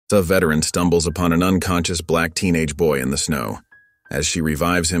A veteran stumbles upon an unconscious black teenage boy in the snow. As she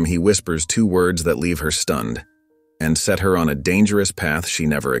revives him, he whispers two words that leave her stunned and set her on a dangerous path she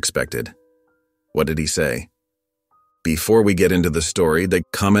never expected. What did he say? Before we get into the story,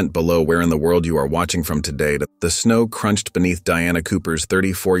 comment below where in the world you are watching from today. The snow crunched beneath Diana Cooper's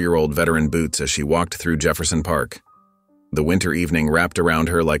 34-year-old veteran boots as she walked through Jefferson Park. The winter evening wrapped around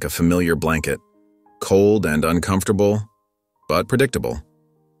her like a familiar blanket, cold and uncomfortable, but predictable.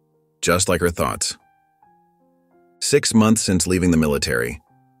 Just like her thoughts. 6 months since leaving the military,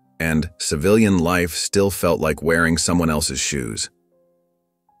 and civilian life still felt like wearing someone else's shoes.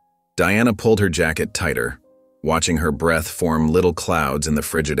 Diana pulled her jacket tighter, watching her breath form little clouds in the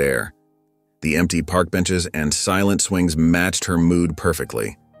frigid air. The empty park benches and silent swings matched her mood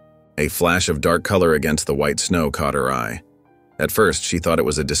perfectly. A flash of dark color against the white snow caught her eye. At first, she thought it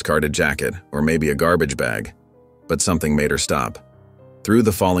was a discarded jacket or maybe a garbage bag, but something made her stop. Through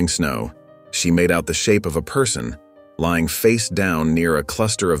the falling snow, she made out the shape of a person lying face down near a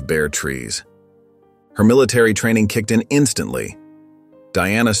cluster of bare trees. Her military training kicked in instantly.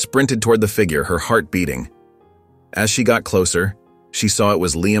 Diana sprinted toward the figure, her heart beating. As she got closer, she saw it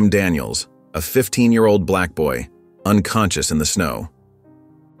was Liam Daniels, a 15-year-old black boy, unconscious in the snow.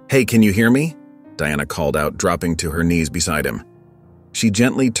 "Hey, can you hear me?" Diana called out, dropping to her knees beside him. She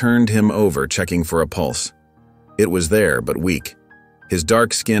gently turned him over, checking for a pulse. It was there, but weak. His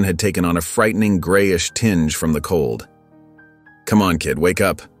dark skin had taken on a frightening grayish tinge from the cold. "Come on, kid, wake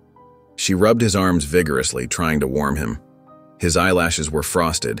up." She rubbed his arms vigorously, trying to warm him. His eyelashes were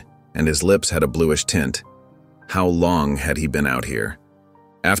frosted, and his lips had a bluish tint. How long had he been out here?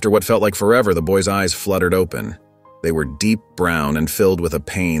 After what felt like forever, the boy's eyes fluttered open. They were deep brown and filled with a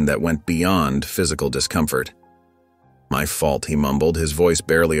pain that went beyond physical discomfort. "My fault," he mumbled, his voice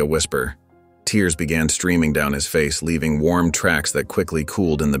barely a whisper. Tears began streaming down his face, leaving warm tracks that quickly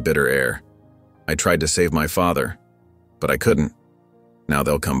cooled in the bitter air. "I tried to save my father, but I couldn't. Now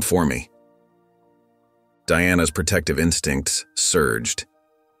they'll come for me." Diana's protective instincts surged.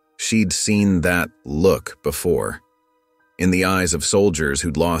 She'd seen that look before. In the eyes of soldiers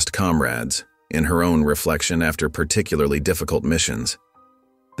who'd lost comrades, in her own reflection after particularly difficult missions.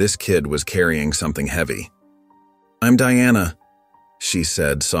 This kid was carrying something heavy. "I'm Diana," she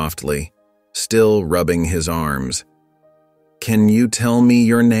said softly, still rubbing his arms. "Can you tell me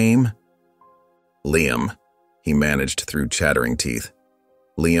your name?" "Liam," he managed through chattering teeth.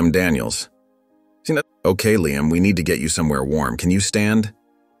 "Liam Daniels." "Okay, Liam, we need to get you somewhere warm. Can you stand?"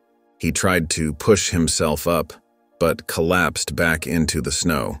 He tried to push himself up, but collapsed back into the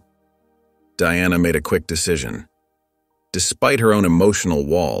snow. Diana made a quick decision. Despite her own emotional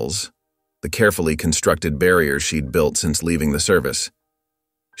walls, the carefully constructed barriers she'd built since leaving the service,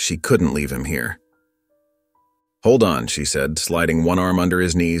 she couldn't leave him here. "Hold on," she said, sliding one arm under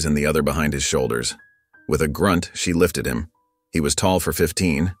his knees and the other behind his shoulders. With a grunt, she lifted him. He was tall for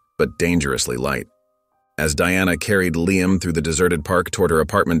 15, but dangerously light. As Diana carried Liam through the deserted park toward her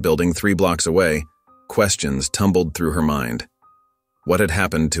apartment building 3 blocks away, questions tumbled through her mind. What had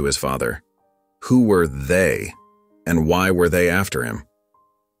happened to his father? Who were they, and why were they after him?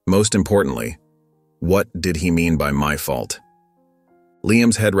 Most importantly, what did he mean by my fault?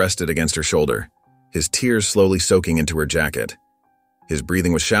 Liam's head rested against her shoulder, his tears slowly soaking into her jacket. His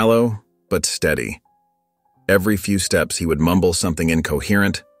breathing was shallow, but steady. Every few steps he would mumble something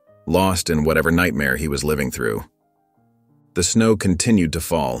incoherent, lost in whatever nightmare he was living through. The snow continued to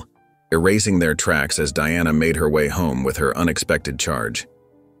fall, erasing their tracks as Diana made her way home with her unexpected charge.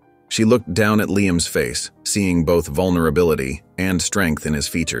 She looked down at Liam's face, seeing both vulnerability and strength in his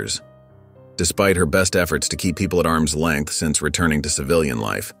features. Despite her best efforts to keep people at arm's length since returning to civilian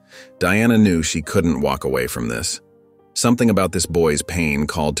life, Diana knew she couldn't walk away from this. Something about this boy's pain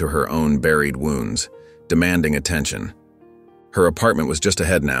called to her own buried wounds, demanding attention. Her apartment was just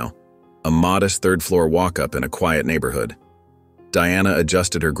ahead now, a modest third-floor walk-up in a quiet neighborhood. Diana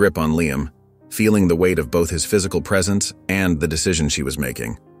adjusted her grip on Liam, feeling the weight of both his physical presence and the decision she was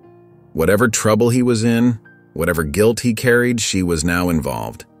making. Whatever trouble he was in, whatever guilt he carried, she was now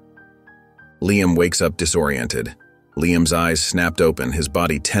involved. Liam wakes up disoriented. Liam's eyes snapped open, his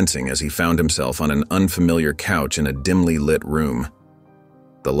body tensing as he found himself on an unfamiliar couch in a dimly lit room.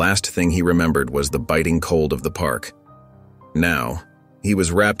 The last thing he remembered was the biting cold of the park. Now, he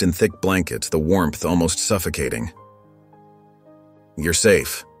was wrapped in thick blankets, the warmth almost suffocating. "You're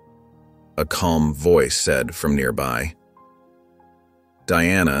safe," a calm voice said from nearby.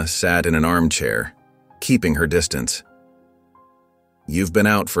 Diana sat in an armchair, keeping her distance. "You've been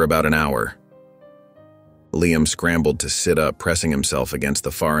out for about an hour." Liam scrambled to sit up, pressing himself against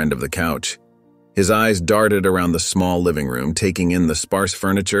the far end of the couch. His eyes darted around the small living room, taking in the sparse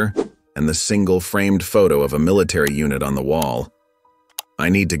furniture and the single framed photo of a military unit on the wall. "I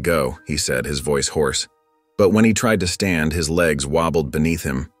need to go," he said, his voice hoarse. But when he tried to stand, his legs wobbled beneath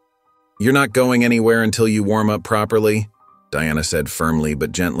him. "You're not going anywhere until you warm up properly," Diana said firmly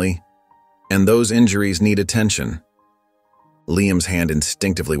but gently. "And those injuries need attention." Liam's hand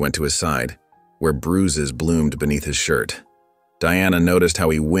instinctively went to his side, where bruises bloomed beneath his shirt. Diana noticed how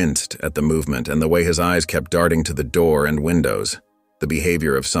he winced at the movement and the way his eyes kept darting to the door and windows, the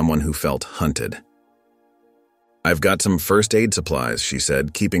behavior of someone who felt hunted. "I've got some first aid supplies," she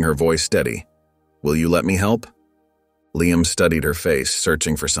said, keeping her voice steady. "Will you let me help?" Liam studied her face,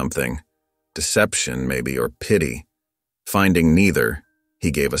 searching for something. Deception, maybe, or pity. Finding neither, he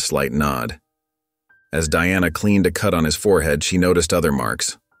gave a slight nod. As Diana cleaned a cut on his forehead, she noticed other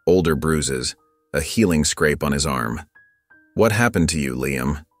marks, older bruises, a healing scrape on his arm. "What happened to you,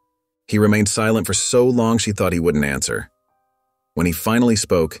 Liam?" He remained silent for so long she thought he wouldn't answer. When he finally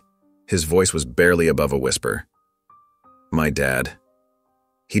spoke, his voice was barely above a whisper. "My dad.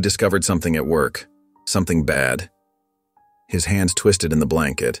 He discovered something at work, something bad." His hands twisted in the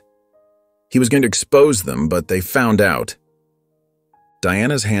blanket. He was going to expose them, but they found out.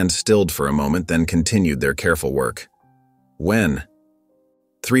 Diana's hands stilled for a moment, then continued their careful work. "When?"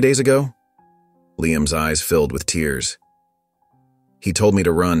 3 days ago?" Liam's eyes filled with tears. "He told me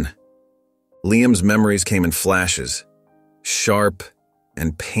to run." Liam's memories came in flashes, sharp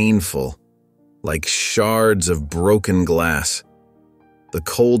and painful, like shards of broken glass. The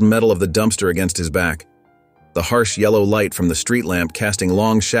cold metal of the dumpster against his back, the harsh yellow light from the street lamp casting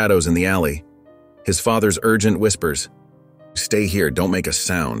long shadows in the alley, his father's urgent whispers, "Stay here, don't make a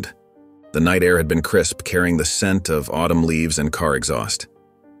sound." The night air had been crisp, carrying the scent of autumn leaves and car exhaust.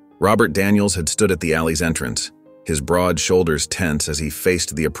 Robert Daniels had stood at the alley's entrance, his broad shoulders tense as he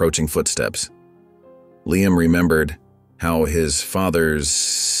faced the approaching footsteps. Liam remembered how his father's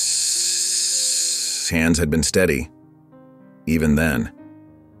hands had been steady, even then.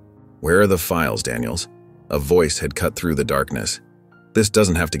 "Where are the files, Daniels?" A voice had cut through the darkness. "This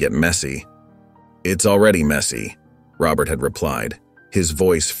doesn't have to get messy." "It's already messy," Robert had replied, his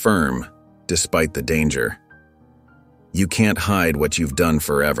voice firm despite the danger. "You can't hide what you've done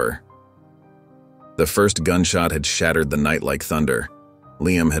forever." The first gunshot had shattered the night like thunder.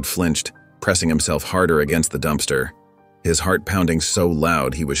 Liam had flinched, pressing himself harder against the dumpster, his heart pounding so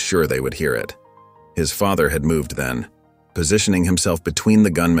loud he was sure they would hear it. His father had moved then, positioning himself between the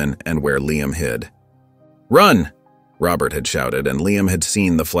gunmen and where Liam hid. "Run!" Robert had shouted, and Liam had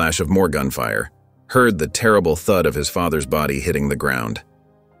seen the flash of more gunfire, heard the terrible thud of his father's body hitting the ground.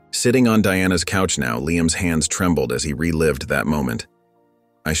 Sitting on Diana's couch now, Liam's hands trembled as he relived that moment.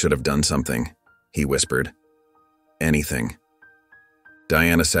 "I should have done something," he whispered. "Anything."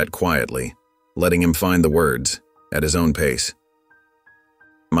 Diana sat quietly, letting him find the words, at his own pace.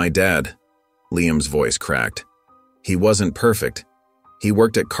 "My dad," Liam's voice cracked. "He wasn't perfect. He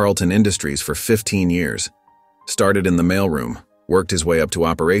worked at Carlton Industries for 15 years. Started in the mailroom, worked his way up to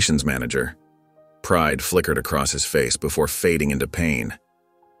operations manager." Pride flickered across his face before fading into pain.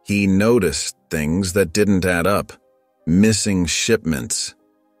 He noticed things that didn't add up. Missing shipments.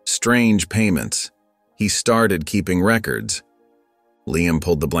 Strange payments. He started keeping records. Liam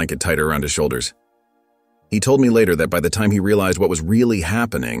pulled the blanket tighter around his shoulders. He told me later that by the time he realized what was really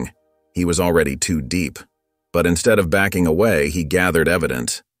happening, he was already too deep. But instead of backing away, he gathered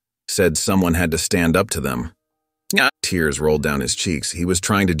evidence. Said someone had to stand up to them. Tears rolled down his cheeks. He was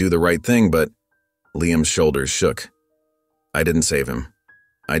trying to do the right thing, but Liam's shoulders shook. "I didn't save him.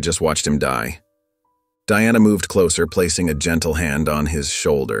 I just watched him die." Diana moved closer, placing a gentle hand on his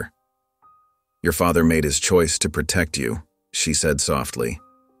shoulder. "Your father made his choice to protect you," she said softly.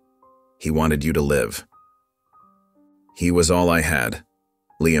 "He wanted you to live." "He was all I had,"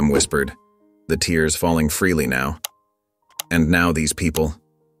 Liam whispered, the tears falling freely now. "And now these people,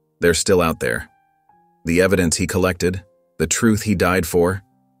 they're still out there. The evidence he collected, the truth he died for,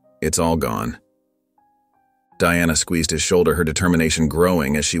 it's all gone." Diana squeezed his shoulder, her determination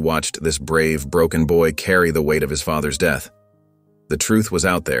growing as she watched this brave, broken boy carry the weight of his father's death. The truth was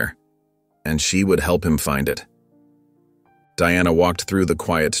out there, and she would help him find it. Diana walked through the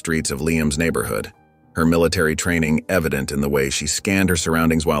quiet streets of Liam's neighborhood, her military training evident in the way she scanned her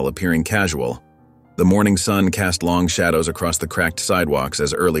surroundings while appearing casual. The morning sun cast long shadows across the cracked sidewalks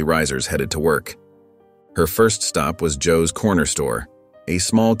as early risers headed to work. Her first stop was Joe's Corner Store, a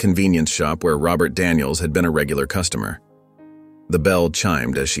small convenience shop where Robert Daniels had been a regular customer. The bell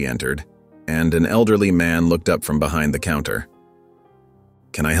chimed as she entered, and an elderly man looked up from behind the counter.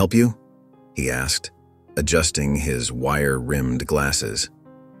 "Can I help you?" he asked, adjusting his wire-rimmed glasses.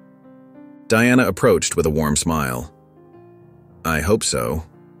 Diana approached with a warm smile. I hope so.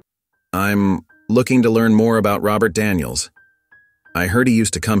 I'm looking to learn more about Robert Daniels. I heard he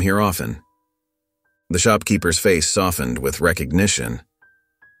used to come here often. The shopkeeper's face softened with recognition.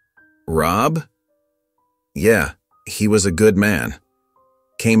 Rob? Yeah, he was a good man.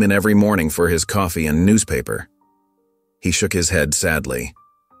 Came in every morning for his coffee and newspaper. He shook his head sadly.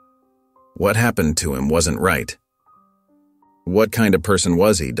 What happened to him wasn't right. What kind of person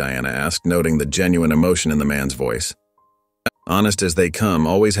was he? Diana asked, noting the genuine emotion in the man's voice. Honest as they come,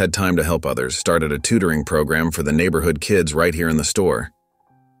 always had time to help others, started a tutoring program for the neighborhood kids right here in the store.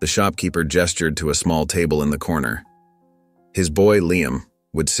 The shopkeeper gestured to a small table in the corner. His boy, Liam,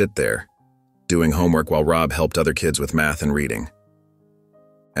 would sit there, doing homework while Rob helped other kids with math and reading.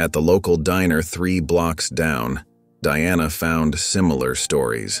 At the local diner 3 blocks down, Diana found similar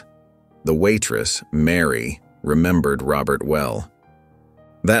stories. The waitress, Mary, remembered Robert well.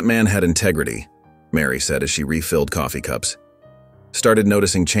 That man had integrity, Mary said as she refilled coffee cups. Started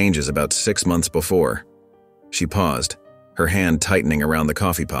noticing changes about 6 months before. She paused, her hand tightening around the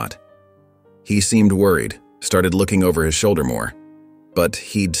coffee pot. He seemed worried, started looking over his shoulder more. But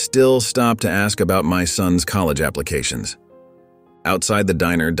he'd still stop to ask about my son's college applications. Outside the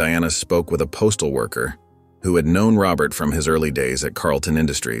diner, Diana spoke with a postal worker who had known Robert from his early days at Carlton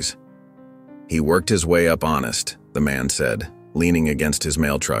Industries. He worked his way up honest, the man said, leaning against his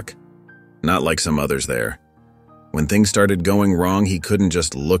mail truck. Not like some others there. When things started going wrong, he couldn't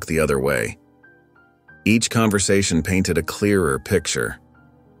just look the other way. Each conversation painted a clearer picture.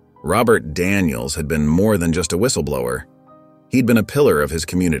 Robert Daniels had been more than just a whistleblower. He'd been a pillar of his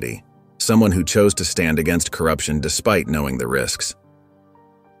community, someone who chose to stand against corruption despite knowing the risks.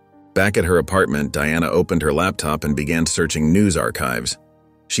 Back at her apartment, Diana opened her laptop and began searching news archives.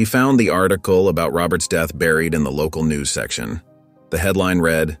 She found the article about Robert's death buried in the local news section. The headline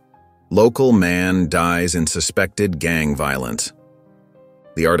read, "Local man dies in suspected gang violence."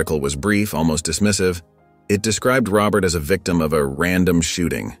 The article was brief, almost dismissive. It described Robert as a victim of a random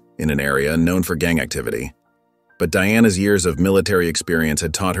shooting in an area known for gang activity. But Diana's years of military experience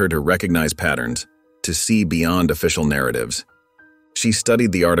had taught her to recognize patterns, to see beyond official narratives. She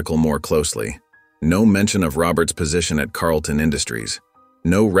studied the article more closely. No mention of Robert's position at Carlton Industries.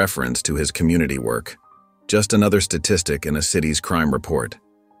 No reference to his community work. Just another statistic in a city's crime report.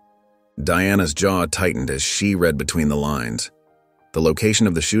 Diana's jaw tightened as she read between the lines. The location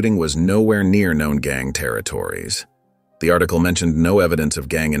of the shooting was nowhere near known gang territories. The article mentioned no evidence of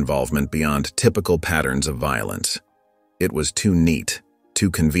gang involvement beyond typical patterns of violence. It was too neat, too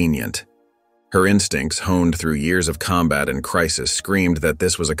convenient. Her instincts, honed through years of combat and crisis, screamed that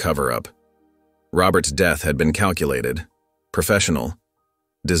this was a cover-up. Robert's death had been calculated, professional,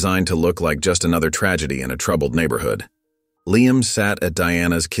 designed to look like just another tragedy in a troubled neighborhood. Liam sat at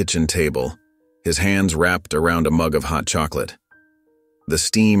Diana's kitchen table, his hands wrapped around a mug of hot chocolate. The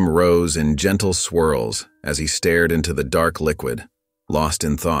steam rose in gentle swirls as he stared into the dark liquid, lost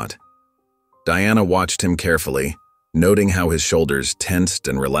in thought. Diana watched him carefully, noting how his shoulders tensed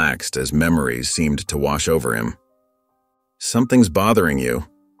and relaxed as memories seemed to wash over him. "Something's bothering you,"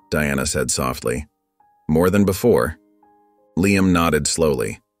 Diana said softly. "More than before?" Liam nodded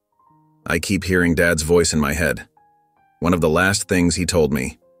slowly. "I keep hearing Dad's voice in my head. One of the last things he told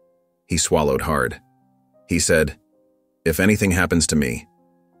me." He swallowed hard. He said, "If anything happens to me,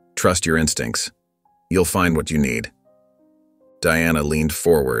 trust your instincts. You'll find what you need." Diana leaned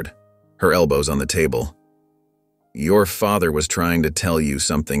forward, her elbows on the table. "Your father was trying to tell you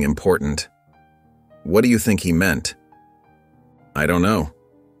something important. What do you think he meant?" "I don't know."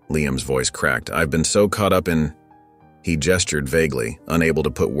 Liam's voice cracked. "I've been so caught up in—" He gestured vaguely, unable to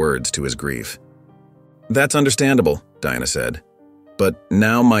put words to his grief. "That's understandable," Diana said. "But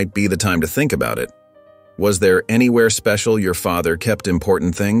now might be the time to think about it. Was there anywhere special your father kept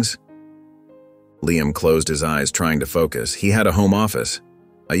important things?" Liam closed his eyes, trying to focus. "He had a home office.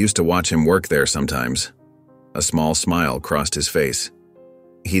 I used to watch him work there sometimes." A small smile crossed his face.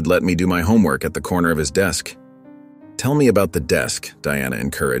 "He'd let me do my homework at the corner of his desk." "Tell me about the desk," Diana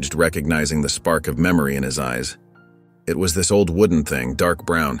encouraged, recognizing the spark of memory in his eyes. It was this old wooden thing, dark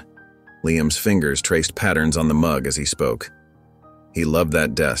brown. Liam's fingers traced patterns on the mug as he spoke. He loved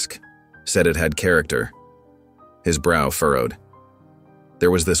that desk, said it had character. His brow furrowed. There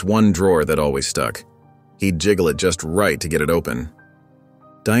was this one drawer that always stuck. He'd jiggle it just right to get it open.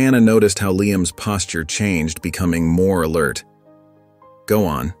 Diana noticed how Liam's posture changed, becoming more alert. "Go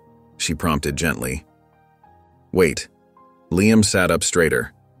on," she prompted gently. "Wait." Liam sat up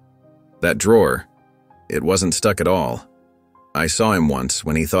straighter. "That drawer, it wasn't stuck at all. I saw him once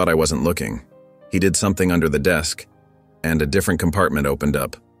when he thought I wasn't looking. He did something under the desk, and a different compartment opened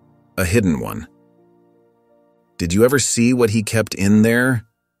up. A hidden one. Did you ever see what he kept in there?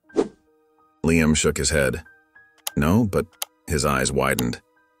 Liam shook his head. No, but his eyes widened.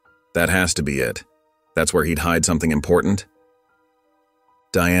 That has to be it. That's where he'd hide something important?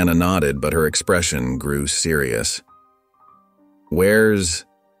 Diana nodded, but her expression grew serious. Where's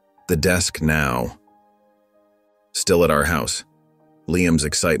the desk now? Still at our house. Liam's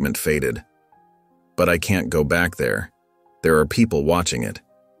excitement faded. But I can't go back there. There are people watching it.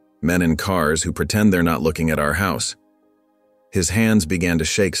 Men in cars who pretend they're not looking at our house. His hands began to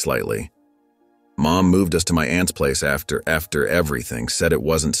shake slightly. Mom moved us to my aunt's place after everything, said it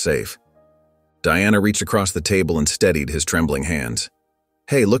wasn't safe. Diana reached across the table and steadied his trembling hands.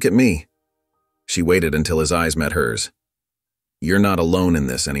 Hey, look at me. She waited until his eyes met hers. You're not alone in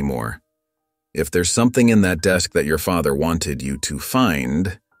this anymore. If there's something in that desk that your father wanted you to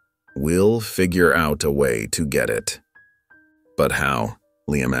find, we'll figure out a way to get it. But how?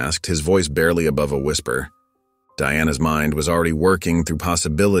 Liam asked, his voice barely above a whisper. Diana's mind was already working through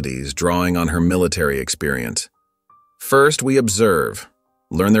possibilities, drawing on her military experience. First, we observe,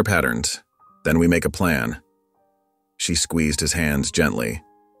 learn their patterns, then we make a plan. She squeezed his hands gently.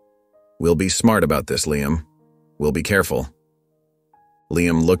 We'll be smart about this, Liam. We'll be careful.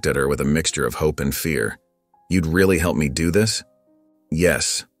 Liam looked at her with a mixture of hope and fear. You'd really help me do this?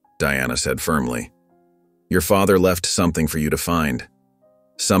 Yes, Diana said firmly. Your father left something for you to find.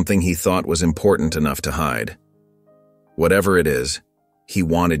 Something he thought was important enough to hide. Whatever it is, he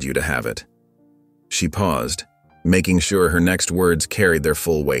wanted you to have it. She paused, making sure her next words carried their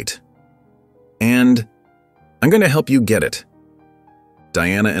full weight. And I'm going to help you get it.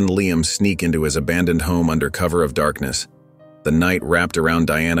 Diana and Liam sneak into his abandoned home under cover of darkness. The night wrapped around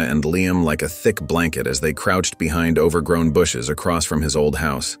Diana and Liam like a thick blanket as they crouched behind overgrown bushes across from his old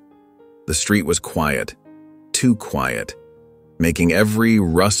house. The street was quiet, too quiet, making every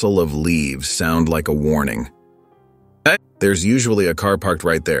rustle of leaves sound like a warning. There's usually a car parked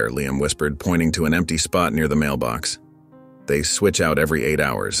right there, Liam whispered, pointing to an empty spot near the mailbox. They switch out every 8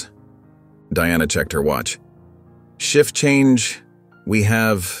 hours. Diana checked her watch. Shift change, we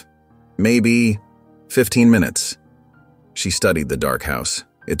have maybe 15 minutes. She studied the dark house,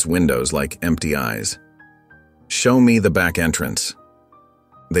 its windows like empty eyes. Show me the back entrance.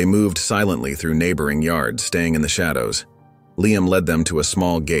 They moved silently through neighboring yards, staying in the shadows. Liam led them to a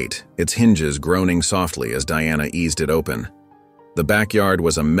small gate, its hinges groaning softly as Diana eased it open. The backyard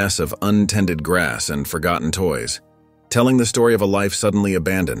was a mess of untended grass and forgotten toys, telling the story of a life suddenly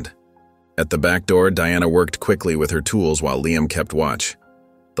abandoned. At the back door, Diana worked quickly with her tools while Liam kept watch.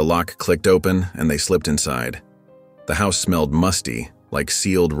 The lock clicked open and they slipped inside. The house smelled musty, like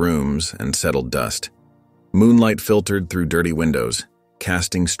sealed rooms and settled dust. Moonlight filtered through dirty windows,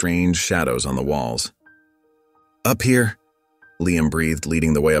 casting strange shadows on the walls. Up here, Liam breathed,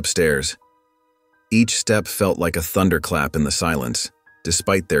 leading the way upstairs. Each step felt like a thunderclap in the silence,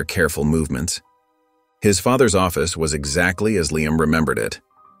 despite their careful movements. His father's office was exactly as Liam remembered it.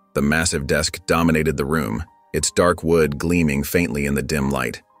 The massive desk dominated the room, its dark wood gleaming faintly in the dim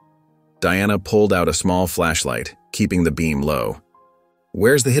light. Diana pulled out a small flashlight, keeping the beam low.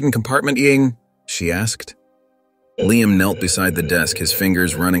 Where's the hidden compartment, Ying? She asked. Liam knelt beside the desk, his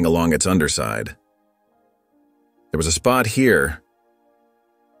fingers running along its underside. There was a spot here.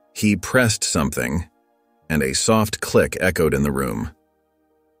 He pressed something, and a soft click echoed in the room.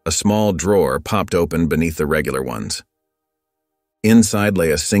 A small drawer popped open beneath the regular ones. Inside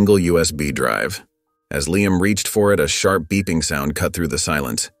lay a single USB drive. As Liam reached for it, a sharp beeping sound cut through the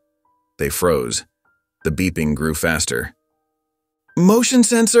silence. They froze. The beeping grew faster. Motion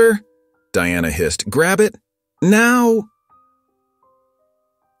sensor! Diana hissed. Grab it! Now!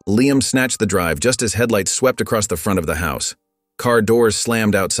 Liam snatched the drive just as headlights swept across the front of the house. Car doors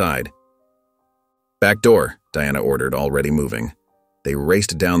slammed outside. Back door, Diana ordered, already moving. They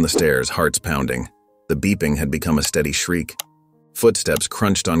raced down the stairs, hearts pounding. The beeping had become a steady shriek. Footsteps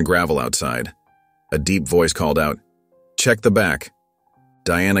crunched on gravel outside. A deep voice called out, Check the back.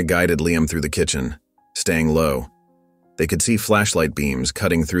 Diana guided Liam through the kitchen, staying low. They could see flashlight beams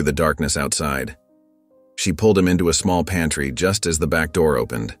cutting through the darkness outside. She pulled him into a small pantry just as the back door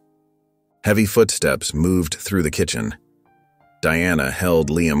opened. Heavy footsteps moved through the kitchen. Diana held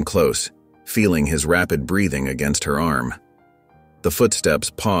Liam close, feeling his rapid breathing against her arm. The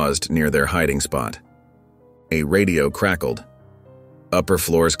footsteps paused near their hiding spot. A radio crackled. Upper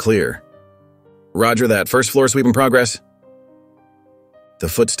floor's clear. Roger that. First floor sweep in progress. The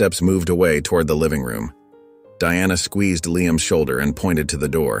footsteps moved away toward the living room. Diana squeezed Liam's shoulder and pointed to the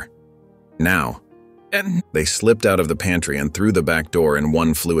door. Now. They slipped out of the pantry and through the back door in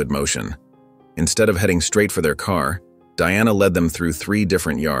one fluid motion. Instead of heading straight for their car, Diana led them through 3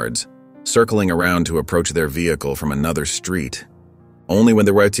 different yards, circling around to approach their vehicle from another street. Only when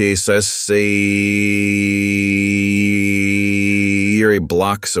the routier says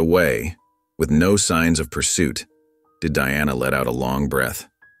blocks away, with no signs of pursuit, did Diana let out a long breath.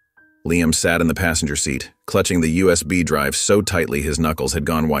 Liam sat in the passenger seat, clutching the USB drive so tightly his knuckles had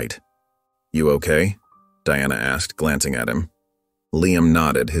gone white. "You okay?" Diana asked, glancing at him. Liam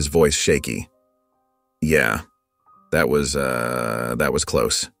nodded, his voice shaky. "Yeah, that was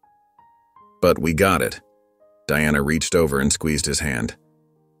close. But we got it." Diana reached over and squeezed his hand.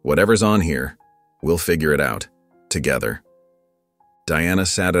 "Whatever's on here, we'll figure it out, together." Diana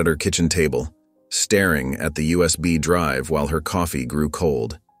sat at her kitchen table, staring at the USB drive while her coffee grew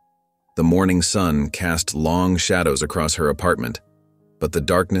cold. The morning sun cast long shadows across her apartment, but the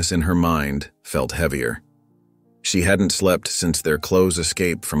darkness in her mind felt heavier. She hadn't slept since their close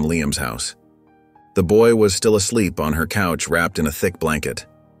escape from Liam's house. The boy was still asleep on her couch wrapped in a thick blanket.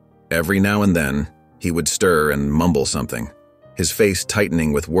 Every now and then, he would stir and mumble something, his face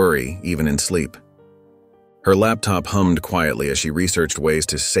tightening with worry even in sleep. Her laptop hummed quietly as she researched ways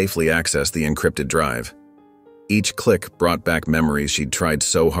to safely access the encrypted drive. Each click brought back memories she'd tried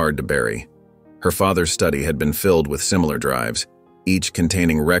so hard to bury. Her father's study had been filled with similar drives, each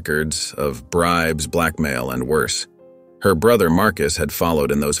containing records of bribes, blackmail, and worse. Her brother Marcus had followed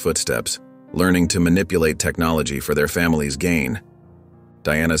in those footsteps, learning to manipulate technology for their family's gain.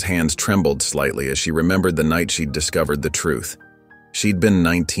 Diana's hands trembled slightly as she remembered the night she'd discovered the truth. She'd been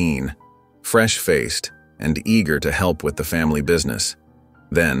 19, fresh-faced, and eager to help with the family business.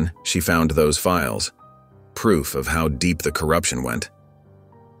 Then she found those files, proof of how deep the corruption went.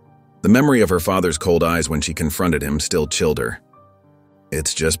 The memory of her father's cold eyes when she confronted him still chilled her.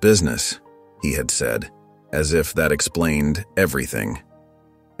 "It's just business," he had said, as if that explained everything,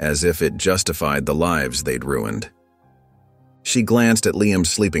 as if it justified the lives they'd ruined. She glanced at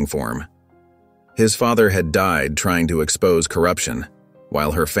Liam's sleeping form. His father had died trying to expose corruption,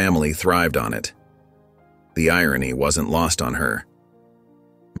 while her family thrived on it. The irony wasn't lost on her.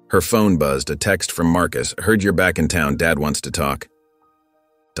 Her phone buzzed, a text from Marcus. "Heard you're back in town, Dad wants to talk."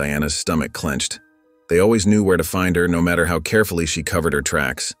 Diana's stomach clenched. They always knew where to find her, no matter how carefully she covered her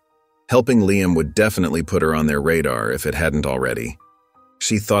tracks. Helping Liam would definitely put her on their radar if it hadn't already.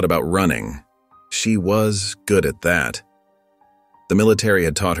 She thought about running. She was good at that. The military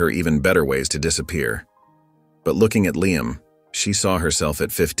had taught her even better ways to disappear. But looking at Liam, she saw herself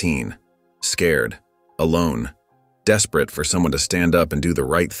at 15, scared, alone, desperate for someone to stand up and do the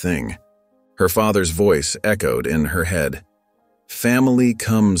right thing. Her father's voice echoed in her head. "Family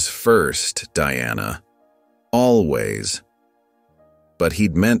comes first, Diana. Always." But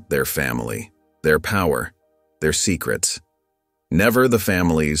he'd meant their family, their power, their secrets. Never the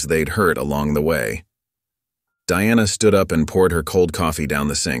families they'd hurt along the way. Diana stood up and poured her cold coffee down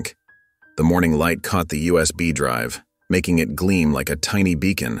the sink. The morning light caught the USB drive, making it gleam like a tiny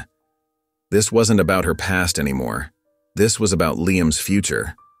beacon. This wasn't about her past anymore. This was about Liam's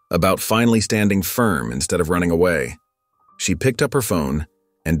future, about finally standing firm instead of running away. She picked up her phone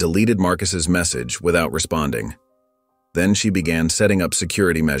and deleted Marcus's message without responding. Then she began setting up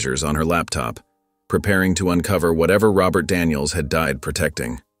security measures on her laptop, preparing to uncover whatever Robert Daniels had died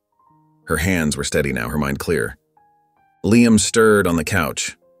protecting. Her hands were steady now, her mind clear. Liam stirred on the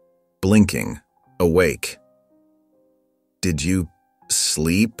couch, blinking, awake. "Did you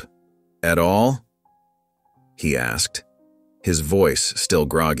sleep at all?" he asked, his voice still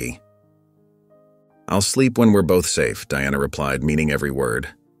groggy. "I'll sleep when we're both safe," Diana replied, meaning every word.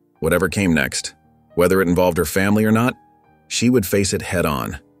 Whatever came next, whether it involved her family or not, she would face it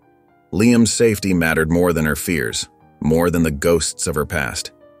head-on. Liam's safety mattered more than her fears, more than the ghosts of her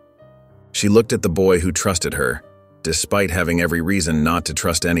past. She looked at the boy who trusted her, despite having every reason not to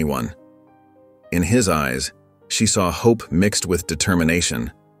trust anyone. In his eyes, she saw hope mixed with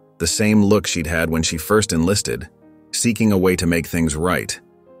determination, the same look she'd had when she first enlisted, seeking a way to make things right.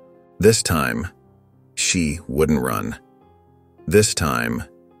 This time, she wouldn't run. This time,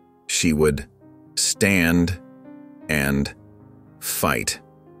 she would stand and fight.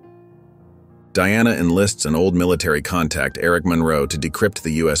 Diana enlists an old military contact, Eric Monroe, to decrypt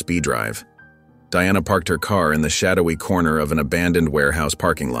the USB drive. Diana parked her car in the shadowy corner of an abandoned warehouse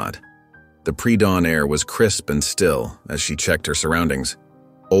parking lot. The pre-dawn air was crisp and still as she checked her surroundings,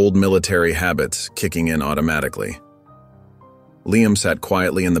 old military habits kicking in automatically. Liam sat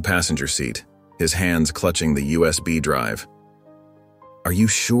quietly in the passenger seat, his hands clutching the USB drive. "Are you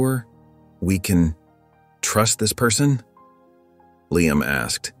sure we can trust this person?" Liam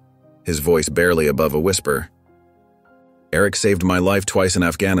asked, his voice barely above a whisper. "Eric saved my life twice in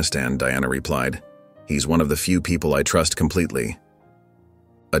Afghanistan," Diana replied. He's one of the few people I trust completely.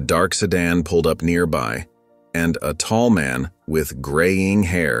 A dark sedan pulled up nearby, and a tall man with graying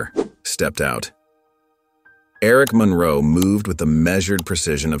hair stepped out. Eric Monroe moved with the measured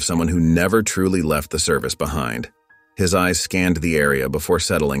precision of someone who never truly left the service behind. His eyes scanned the area before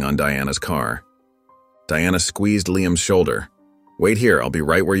settling on Diana's car. Diana squeezed Liam's shoulder. "Wait here, I'll be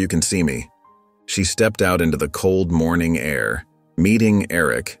right where you can see me." She stepped out into the cold morning air, meeting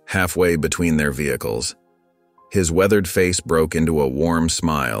Eric halfway between their vehicles. His weathered face broke into a warm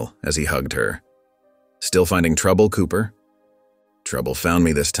smile as he hugged her. "Still finding trouble, Cooper?" "Trouble found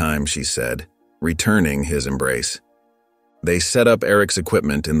me this time," she said, returning his embrace. They set up Eric's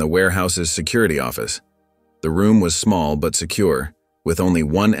equipment in the warehouse's security office. The room was small but secure, with only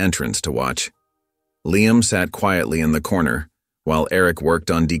one entrance to watch. Liam sat quietly in the corner, while Eric worked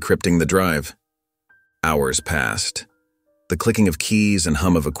on decrypting the drive. Hours passed. The clicking of keys and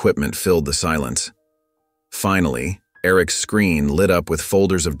hum of equipment filled the silence. Finally, Eric's screen lit up with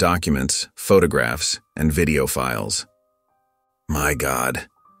folders of documents, photographs, and video files. "My God,"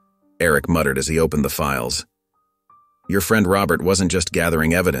 Eric muttered as he opened the files. "Your friend Robert wasn't just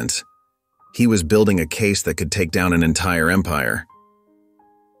gathering evidence. He was building a case that could take down an entire empire."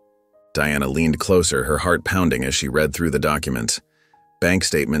 Diana leaned closer, her heart pounding as she read through the documents. Bank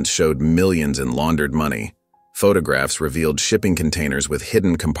statements showed millions in laundered money. Photographs revealed shipping containers with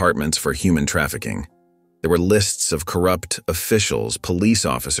hidden compartments for human trafficking. There were lists of corrupt officials, police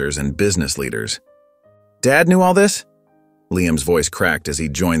officers, and business leaders. "Dad knew all this?" Liam's voice cracked as he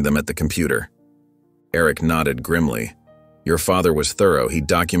joined them at the computer. Eric nodded grimly. "Your father was thorough. He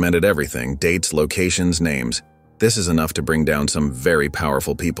documented everything, dates, locations, names. This is enough to bring down some very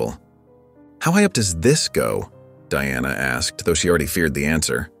powerful people." "How high up does this go?" Diana asked, though she already feared the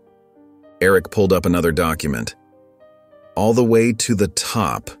answer. Eric pulled up another document. "All the way to the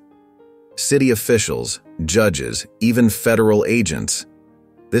top. City officials, judges, even federal agents.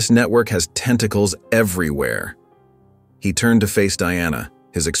 This network has tentacles everywhere." He turned to face Diana,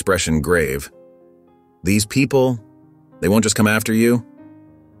 his expression grave. "These people, they won't just come after you.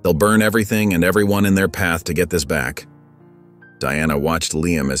 They'll burn everything and everyone in their path to get this back." Diana watched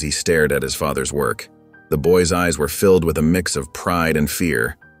Liam as he stared at his father's work. The boy's eyes were filled with a mix of pride and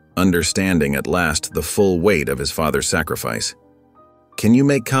fear, understanding at last the full weight of his father's sacrifice. "Can you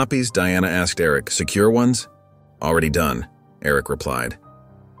make copies?" Diana asked Eric. "Secure ones?" "Already done," Eric replied.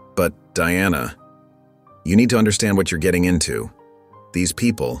 "But, Diana, you need to understand what you're getting into. These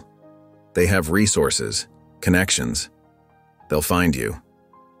people, they have resources, connections. They'll find you."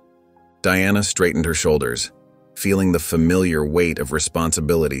 Diana straightened her shoulders, feeling the familiar weight of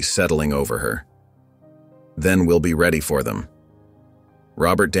responsibility settling over her. "Then we'll be ready for them.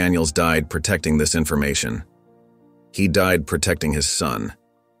 Robert Daniels died protecting this information. He died protecting his son.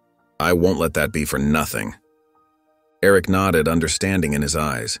 I won't let that be for nothing." Eric nodded, understanding in his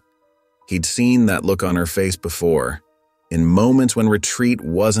eyes. He'd seen that look on her face before, in moments when retreat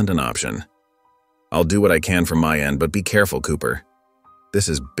wasn't an option. "I'll do what I can from my end, but be careful, Cooper. This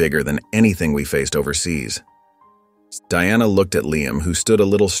is bigger than anything we faced overseas." Diana looked at Liam, who stood a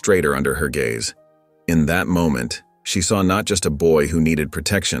little straighter under her gaze. In that moment, she saw not just a boy who needed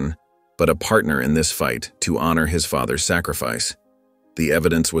protection, but a partner in this fight to honor his father's sacrifice. The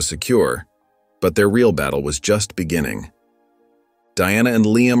evidence was secure, but their real battle was just beginning. Diana and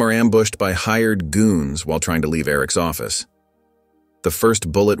Liam are ambushed by hired goons while trying to leave Eric's office. The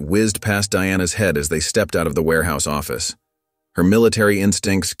first bullet whizzed past Diana's head as they stepped out of the warehouse office. Her military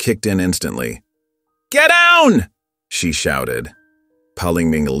instincts kicked in instantly. "Get down!" she shouted,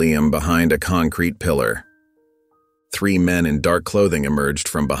 pulling Liam behind a concrete pillar. 3 men in dark clothing emerged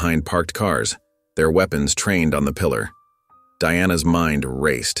from behind parked cars, their weapons trained on the pillar. Diana's mind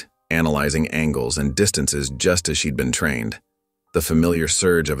raced, analyzing angles and distances just as she'd been trained. The familiar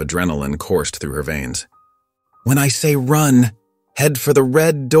surge of adrenaline coursed through her veins. "When I say run, head for the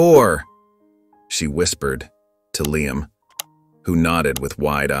red door," she whispered to Liam, who nodded with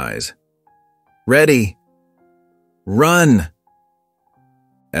wide eyes. "Ready. Run!"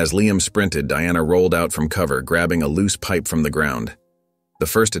 As Liam sprinted, Diana rolled out from cover, grabbing a loose pipe from the ground. The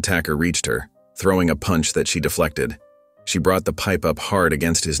first attacker reached her, throwing a punch that she deflected. She brought the pipe up hard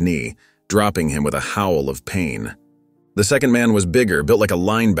against his knee, dropping him with a howl of pain. The second man was bigger, built like a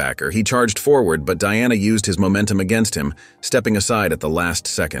linebacker. He charged forward, but Diana used his momentum against him, stepping aside at the last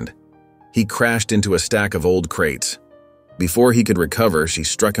second. He crashed into a stack of old crates. Before he could recover, she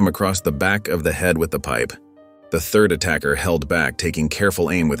struck him across the back of the head with the pipe. The third attacker held back, taking careful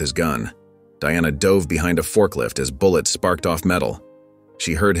aim with his gun. Diana dove behind a forklift as bullets sparked off metal.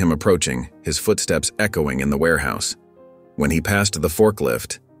 She heard him approaching, his footsteps echoing in the warehouse. When he passed the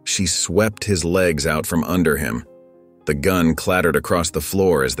forklift, She swept his legs out from under him. The gun clattered across the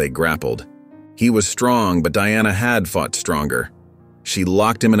floor as they grappled. He was strong, but Diana had fought stronger. She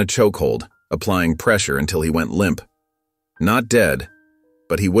locked him in a chokehold, applying pressure until he went limp. Not dead,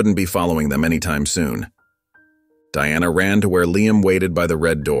 but he wouldn't be following them anytime soon. Diana ran to where Liam waited by the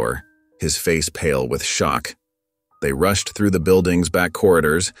red door, his face pale with shock. They rushed through the building's back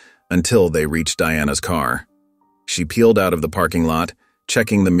corridors until they reached Diana's car. She peeled out of the parking lot,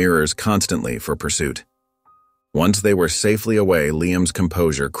 checking the mirrors constantly for pursuit. Once they were safely away, Liam's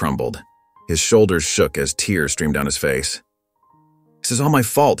composure crumbled. His shoulders shook as tears streamed down his face. "This is all my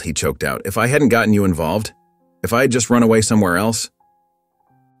fault," he choked out. "If I hadn't gotten you involved, if I had just run away somewhere else."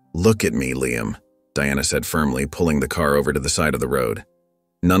 "Look at me, Liam," Diana said firmly, pulling the car over to the side of the road.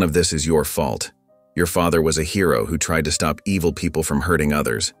 "None of this is your fault. Your father was a hero who tried to stop evil people from hurting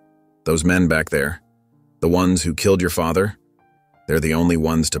others. Those men back there, the ones who killed your father, they're the only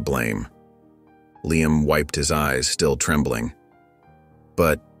ones to blame." Liam wiped his eyes, still trembling.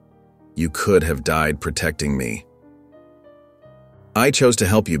 "But you could have died protecting me." "I chose to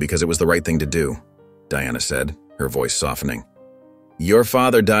help you because it was the right thing to do," Diana said, her voice softening. "Your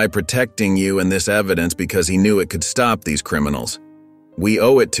father died protecting you and this evidence because he knew it could stop these criminals. We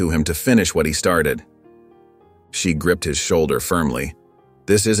owe it to him to finish what he started." She gripped his shoulder firmly.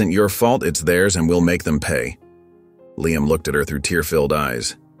 "This isn't your fault, it's theirs, and we'll make them pay." Liam looked at her through tear-filled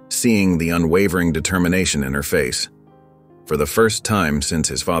eyes, seeing the unwavering determination in her face. For the first time since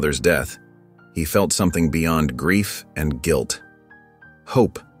his father's death, he felt something beyond grief and guilt.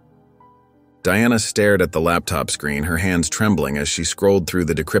 Hope. Diana stared at the laptop screen, her hands trembling as she scrolled through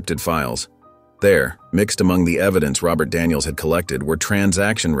the decrypted files. There, mixed among the evidence Robert Daniels had collected, were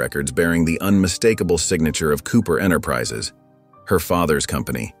transaction records bearing the unmistakable signature of Cooper Enterprises, her father's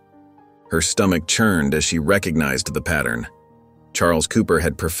company. Her stomach churned as she recognized the pattern. Charles Cooper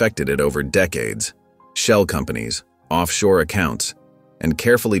had perfected it over decades. Shell companies, offshore accounts, and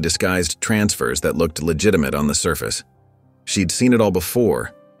carefully disguised transfers that looked legitimate on the surface. She'd seen it all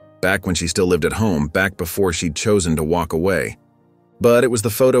before, back when she still lived at home, back before she'd chosen to walk away. But it was the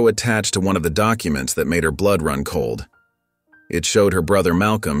photo attached to one of the documents that made her blood run cold. It showed her brother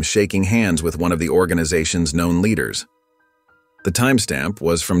Malcolm shaking hands with one of the organization's known leaders. The timestamp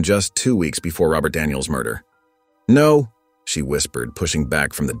was from just 2 weeks before Robert Daniels' murder. "No," she whispered, pushing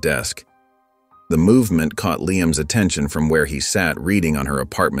back from the desk. The movement caught Liam's attention from where he sat reading on her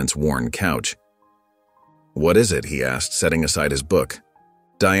apartment's worn couch. "What is it?" he asked, setting aside his book.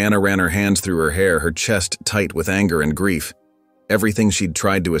 Diana ran her hands through her hair, her chest tight with anger and grief. Everything she'd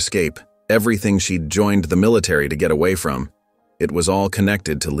tried to escape, everything she'd joined the military to get away from, it was all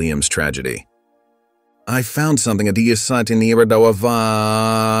connected to Liam's tragedy. "I found something at the site in the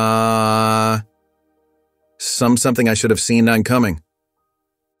something I should have seen oncoming."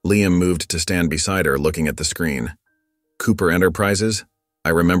 Liam moved to stand beside her, looking at the screen. "Cooper Enterprises? I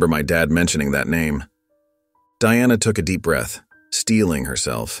remember my dad mentioning that name." Diana took a deep breath, steeling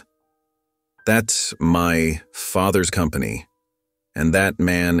herself. "That's my father's company. And that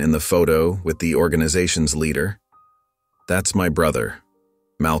man in the photo with the organization's leader, that's my brother,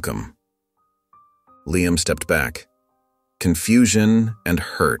 Malcolm." Liam stepped back, confusion and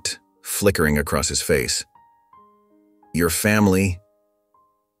hurt flickering across his face. "Your family,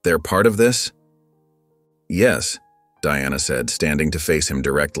 they're part of this?" "Yes," Diana said, standing to face him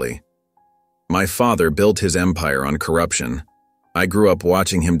directly. "My father built his empire on corruption. I grew up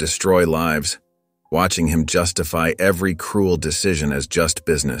watching him destroy lives, watching him justify every cruel decision as just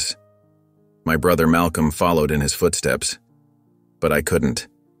business. My brother Malcolm followed in his footsteps, but I couldn't.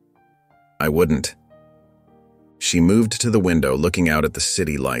 I wouldn't." She moved to the window, looking out at the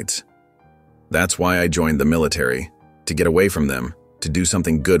city lights. "That's why I joined the military, to get away from them, to do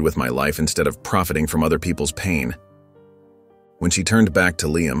something good with my life instead of profiting from other people's pain." When she turned back to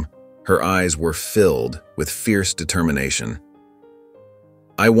Liam, her eyes were filled with fierce determination.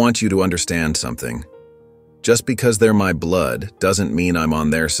 "I want you to understand something. Just because they're my blood doesn't mean I'm on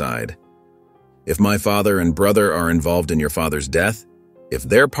their side. If my father and brother are involved in your father's death, if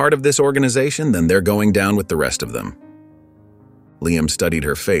they're part of this organization, then they're going down with the rest of them." Liam studied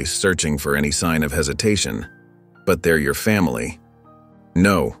her face, searching for any sign of hesitation. "But they're your family."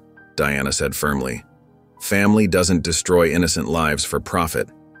 "No," Diana said firmly. "Family doesn't destroy innocent lives for profit.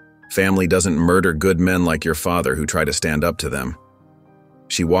 Family doesn't murder good men like your father who try to stand up to them."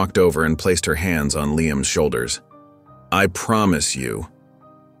 She walked over and placed her hands on Liam's shoulders. "I promise you,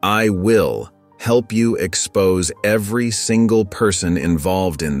 I will help you expose every single person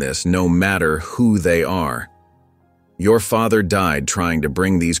involved in this, no matter who they are. Your father died trying to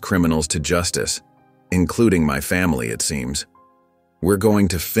bring these criminals to justice, including my family, it seems. We're going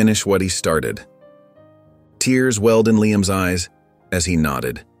to finish what he started." Tears welled in Liam's eyes as he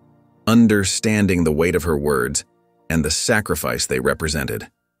nodded, understanding the weight of her words and the sacrifice they represented.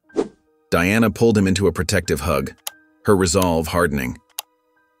 Diana pulled him into a protective hug, her resolve hardening.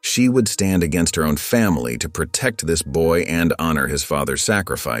 She would stand against her own family to protect this boy and honor his father's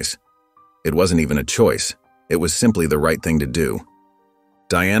sacrifice. It wasn't even a choice. It was simply the right thing to do.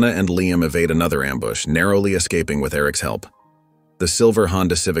 Diana and Liam evade another ambush, narrowly escaping with Eric's help. The silver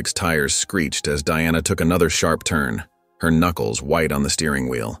Honda Civic's tires screeched as Diana took another sharp turn, her knuckles white on the steering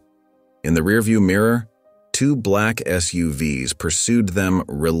wheel. In the rearview mirror, 2 black SUVs pursued them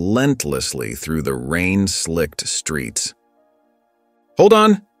relentlessly through the rain-slicked streets. "Hold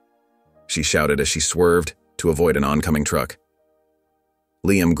on!" she shouted as she swerved to avoid an oncoming truck.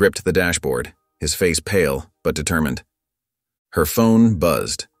 Liam gripped the dashboard, his face pale but determined. Her phone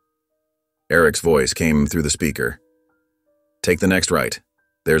buzzed. Eric's voice came through the speaker. "Take the next right.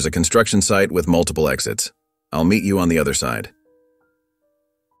 There's a construction site with multiple exits. I'll meet you on the other side."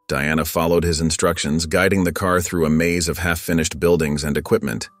 Diana followed his instructions, guiding the car through a maze of half-finished buildings and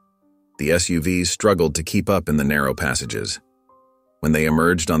equipment. The SUVs struggled to keep up in the narrow passages. When they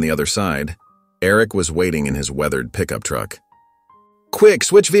emerged on the other side, Eric was waiting in his weathered pickup truck. "Quick,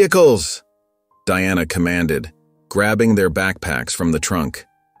 switch vehicles!" Diana commanded, grabbing their backpacks from the trunk.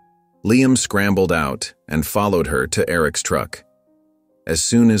 Liam scrambled out and followed her to Eric's truck. As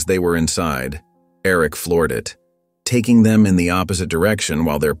soon as they were inside, Eric floored it, taking them in the opposite direction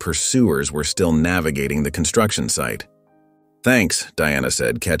while their pursuers were still navigating the construction site. "Thanks," Diana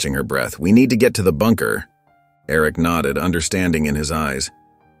said, catching her breath. "We need to get to the bunker." Eric nodded, understanding in his eyes.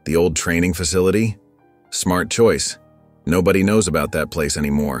 The old training facility? Smart choice. Nobody knows about that place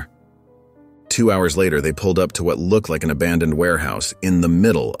anymore. 2 hours later, they pulled up to what looked like an abandoned warehouse in the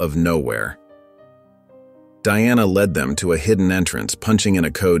middle of nowhere. Diana led them to a hidden entrance, punching in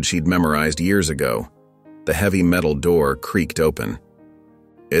a code she'd memorized years ago. The heavy metal door creaked open.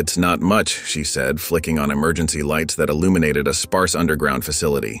 "It's not much," she said, flicking on emergency lights that illuminated a sparse underground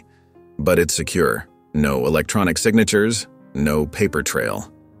facility. "But it's secure. No electronic signatures, no paper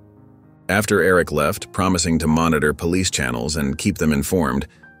trail." After Eric left, promising to monitor police channels and keep them informed,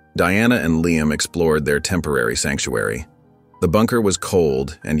 Diana and Liam explored their temporary sanctuary. The bunker was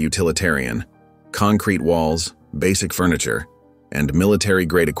cold and utilitarian. Concrete walls, basic furniture, and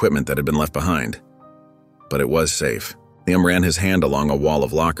military-grade equipment that had been left behind. But it was safe. Liam ran his hand along a wall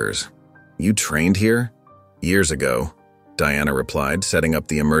of lockers. "You trained here?" "Years ago," Diana replied, setting up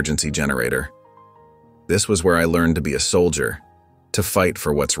the emergency generator. "This was where I learned to be a soldier, to fight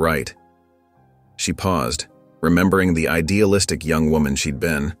for what's right." She paused, remembering the idealistic young woman she'd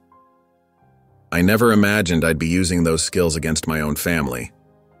been. "I never imagined I'd be using those skills against my own family."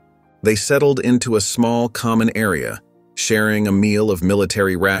 They settled into a small common area, sharing a meal of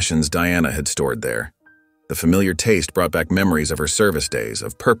military rations Diana had stored there. The familiar taste brought back memories of her service days,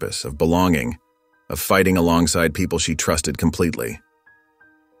 of purpose, of belonging, of fighting alongside people she trusted completely.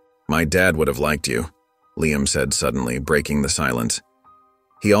 "My dad would have liked you," Liam said suddenly, breaking the silence.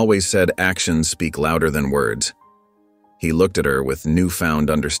 He always said actions speak louder than words. He looked at her with newfound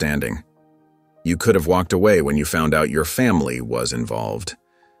understanding. "You could have walked away when you found out your family was involved,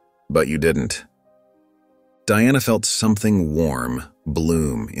 but you didn't." Diana felt something warm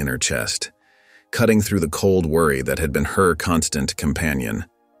bloom in her chest, cutting through the cold worry that had been her constant companion.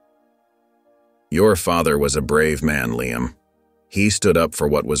 "Your father was a brave man, Liam. He stood up for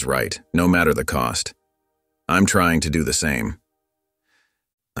what was right, no matter the cost. I'm trying to do the same."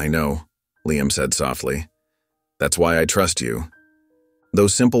 "I know," Liam said softly. "That's why I trust you."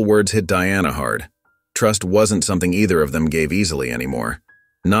 Those simple words hit Diana hard. Trust wasn't something either of them gave easily anymore,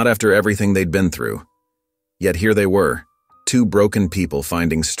 not after everything they'd been through. Yet here they were, 2 broken people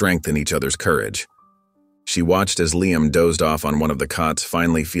finding strength in each other's courage. She watched as Liam dozed off on one of the cots,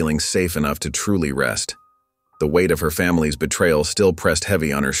 finally feeling safe enough to truly rest. The weight of her family's betrayal still pressed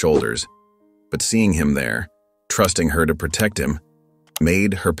heavy on her shoulders, but seeing him there, trusting her to protect him,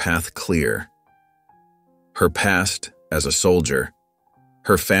 made her path clear. Her past as a soldier,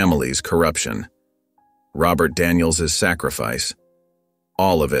 her family's corruption, Robert Daniels' sacrifice,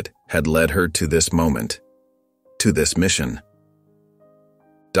 all of it had led her to this moment, to this mission.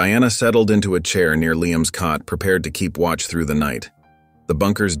 Diana settled into a chair near Liam's cot, prepared to keep watch through the night. The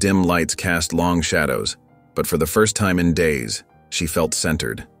bunker's dim lights cast long shadows, but for the first time in days, she felt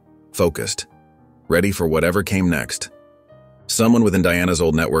centered, focused, ready for whatever came next. Someone within Diana's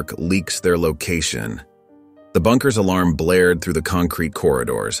old network leaks their location. The bunker's alarm blared through the concrete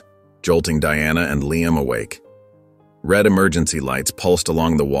corridors, jolting Diana and Liam awake. Red emergency lights pulsed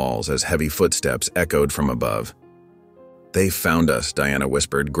along the walls as heavy footsteps echoed from above. "They found us," Diana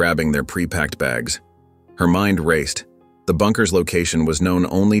whispered, grabbing their pre-packed bags. Her mind raced. The bunker's location was known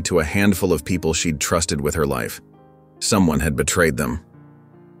only to a handful of people she'd trusted with her life. Someone had betrayed them.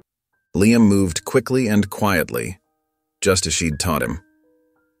 Liam moved quickly and quietly, just as she'd taught him.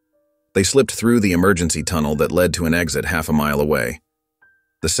 They slipped through the emergency tunnel that led to an exit half a mile away.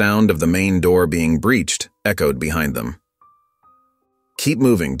 The sound of the main door being breached echoed behind them. "Keep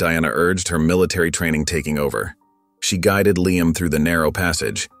moving," Diana urged, her military training taking over. She guided Liam through the narrow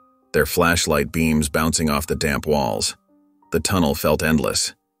passage, their flashlight beams bouncing off the damp walls. The tunnel felt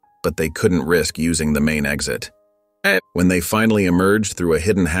endless, but they couldn't risk using the main exit. When they finally emerged through a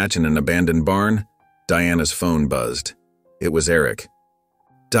hidden hatch in an abandoned barn, Diana's phone buzzed. It was Eric.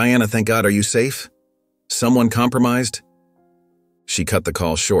 "Diana, thank God, are you safe? Someone compromised?" She cut the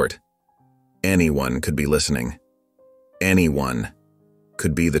call short. Anyone could be listening. Anyone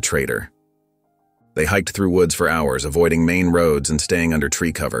could be the traitor. They hiked through woods for hours, avoiding main roads and staying under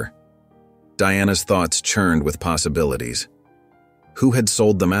tree cover. Diana's thoughts churned with possibilities. Who had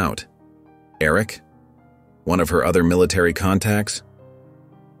sold them out? Eric? One of her other military contacts?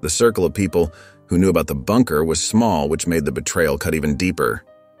 The circle of people who knew about the bunker was small, which made the betrayal cut even deeper.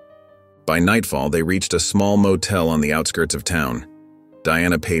 By nightfall, they reached a small motel on the outskirts of town.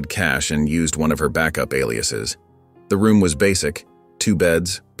 Diana paid cash and used one of her backup aliases. The room was basic: 2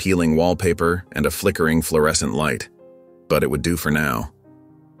 beds, peeling wallpaper, and a flickering fluorescent light. But it would do for now.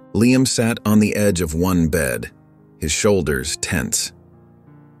 Liam sat on the edge of one bed, his shoulders tense.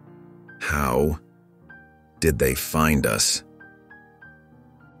 How did they find us?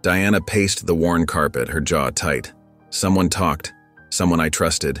 Diana paced the worn carpet, her jaw tight. Someone talked, someone I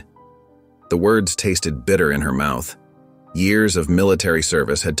trusted. The words tasted bitter in her mouth. Years of military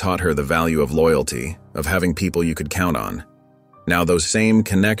service had taught her the value of loyalty, of having people you could count on. Now those same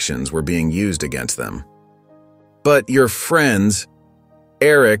connections were being used against them. "But your friends,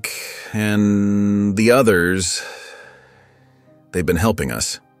 Eric and the others, they've been helping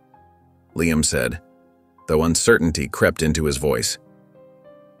us," Liam said, though uncertainty crept into his voice.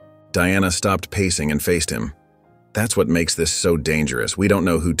 Diana stopped pacing and faced him. "That's what makes this so dangerous. We don't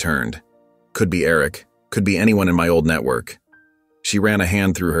know who turned. Could be Eric, could be anyone in my old network." She ran a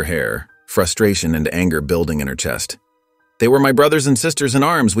hand through her hair, frustration and anger building in her chest. "They were my brothers and sisters in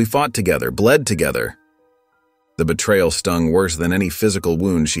arms. We fought together, bled together." The betrayal stung worse than any physical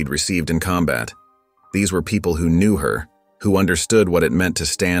wound she'd received in combat. These were people who knew her, who understood what it meant to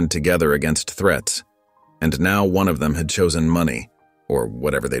stand together against threats. And now one of them had chosen money, or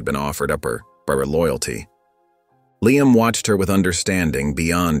whatever they'd been offered up her loyalty. Liam watched her with understanding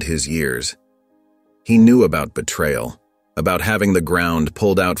beyond his years. He knew about betrayal, about having the ground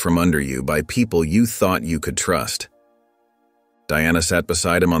pulled out from under you by people you thought you could trust. Diana sat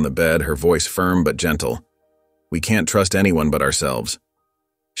beside him on the bed, her voice firm but gentle. "We can't trust anyone but ourselves."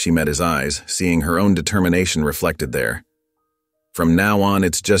 She met his eyes, seeing her own determination reflected there. "From now on,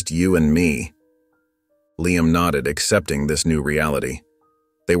 it's just you and me." Liam nodded, accepting this new reality.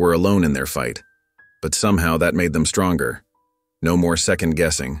 They were alone in their fight, but somehow that made them stronger. No more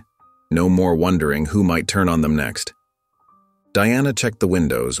second-guessing, no more wondering who might turn on them next. Diana checked the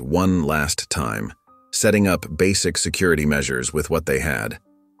windows one last time, setting up basic security measures with what they had.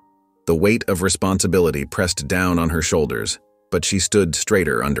 The weight of responsibility pressed down on her shoulders, but she stood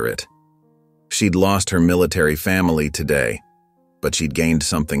straighter under it. She'd lost her military family today, but she'd gained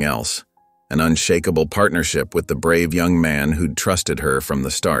something else, an unshakable partnership with the brave young man who'd trusted her from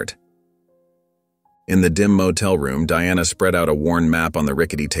the start. In the dim motel room, Diana spread out a worn map on the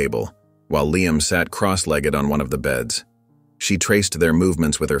rickety table, while Liam sat cross-legged on one of the beds. She traced their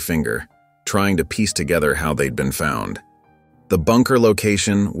movements with her finger, trying to piece together how they'd been found. "The bunker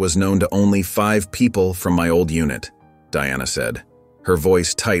location was known to only 5 people from my old unit," Diana said, her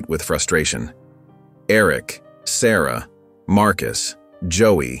voice tight with frustration. "Eric, Sarah, Marcus,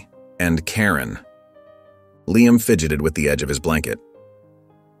 Joey, and Karen." Liam fidgeted with the edge of his blanket.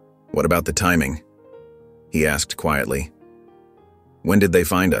 "What about the timing?" he asked quietly. "When did they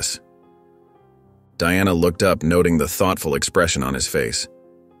find us?" Diana looked up, noting the thoughtful expression on his face.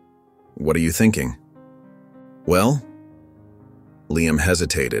 "What are you thinking?" "Well," Liam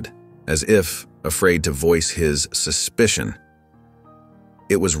hesitated, as if afraid to voice his suspicion.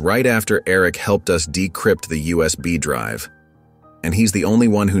 "It was right after Eric helped us decrypt the USB drive, and he's the only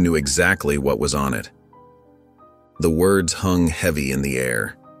one who knew exactly what was on it." The words hung heavy in the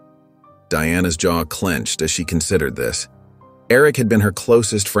air. Diana's jaw clenched as she considered this. Eric had been her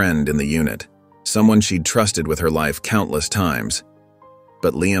closest friend in the unit, someone she'd trusted with her life countless times.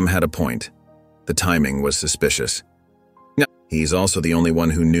 But Liam had a point. The timing was suspicious. "He's also the only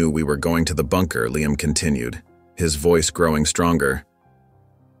one who knew we were going to the bunker," Liam continued, his voice growing stronger.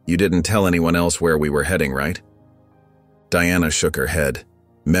 "You didn't tell anyone else where we were heading, right?" Diana shook her head,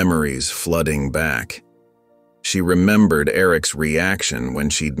 memories flooding back. She remembered Eric's reaction when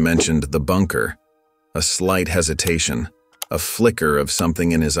she'd mentioned the bunker, a slight hesitation, a flicker of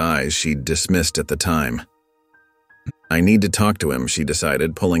something in his eyes she'd dismissed at the time. "I need to talk to him," she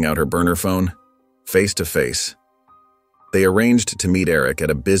decided, pulling out her burner phone. Face to face. They arranged to meet Eric at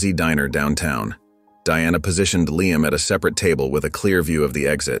a busy diner downtown. Diana positioned Liam at a separate table with a clear view of the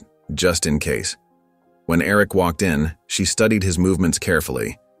exit, just in case. When Eric walked in, she studied his movements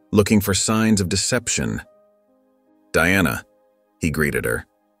carefully, looking for signs of deception. "Diana," he greeted her,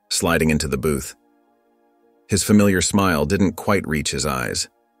 sliding into the booth. His familiar smile didn't quite reach his eyes.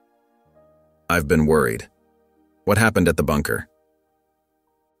 "I've been worried. What happened at the bunker?"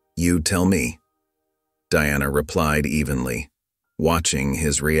 "You tell me," Diana replied evenly, watching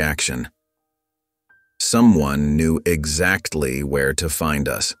his reaction. "Someone knew exactly where to find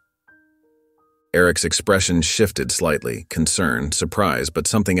us." Eric's expression shifted slightly, concern, surprise, but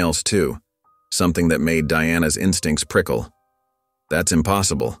something else too, something that made Diana's instincts prickle. "That's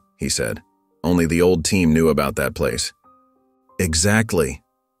impossible," he said. "Only the old team knew about that place." "Exactly."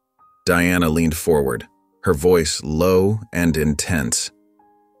 Diana leaned forward, her voice low and intense.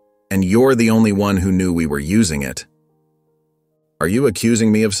 "And you're the only one who knew we were using it." "Are you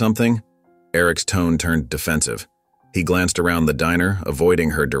accusing me of something?" Eric's tone turned defensive. He glanced around the diner,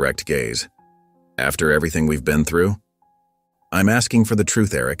 avoiding her direct gaze. "After everything we've been through?" "I'm asking for the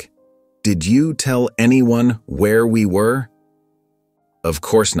truth, Eric. Did you tell anyone where we were?" "Of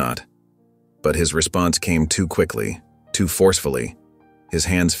course not." But his response came too quickly, too forcefully. His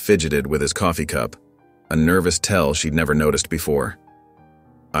hands fidgeted with his coffee cup, a nervous tell she'd never noticed before.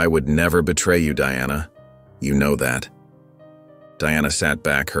 "I would never betray you, Diana. You know that." Diana sat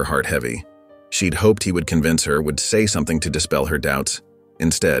back, her heart heavy. She'd hoped he would convince her, would say something to dispel her doubts.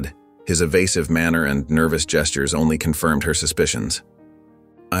 Instead, his evasive manner and nervous gestures only confirmed her suspicions.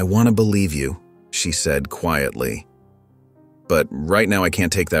 "I want to believe you," she said quietly. "But right now I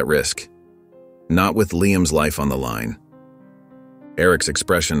can't take that risk. Not with Liam's life on the line." Eric's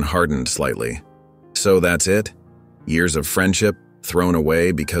expression hardened slightly. "So that's it? Years of friendship thrown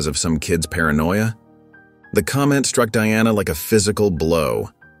away because of some kid's paranoia?" The comment struck Diana like a physical blow.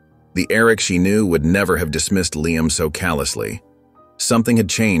 The Eric she knew would never have dismissed Liam so callously. Something had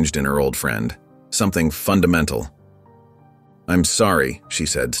changed in her old friend, something fundamental. "I'm sorry," she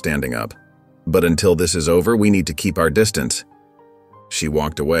said, standing up. "But until this is over, we need to keep our distance." She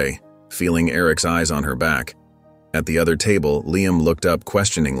walked away, feeling Eric's eyes on her back. At the other table, Liam looked up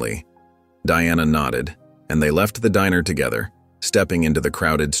questioningly. Diana nodded, and they left the diner together, stepping into the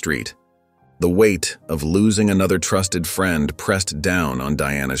crowded street. The weight of losing another trusted friend pressed down on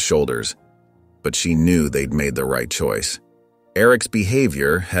Diana's shoulders. But she knew they'd made the right choice. Eric's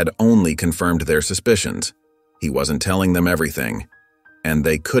behavior had only confirmed their suspicions. He wasn't telling them everything, and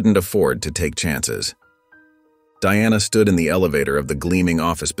they couldn't afford to take chances. Diana stood in the elevator of the gleaming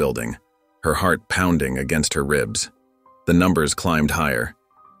office building, her heart pounding against her ribs. The numbers climbed higher,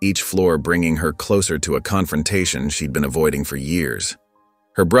 each floor bringing her closer to a confrontation she'd been avoiding for years.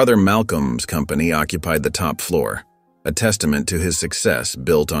 Her brother Malcolm's company occupied the top floor, a testament to his success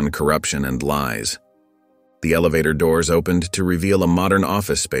built on corruption and lies. The elevator doors opened to reveal a modern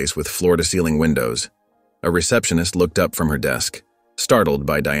office space with floor-to-ceiling windows. A receptionist looked up from her desk, startled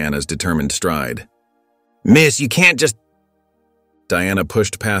by Diana's determined stride. "Miss, you can't just—" Diana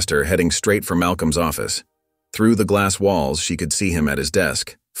pushed past her, heading straight for Malcolm's office. Through the glass walls, she could see him at his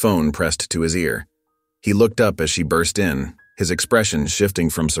desk, phone pressed to his ear. He looked up as she burst in, his expression shifting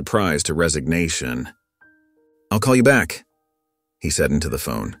from surprise to resignation. "I'll call you back," he said into the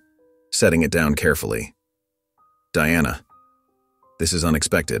phone, setting it down carefully. "Diana, this is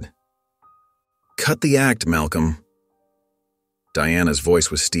unexpected." "Cut the act, Malcolm." Diana's voice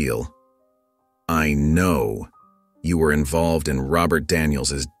was steel. "I know you were involved in Robert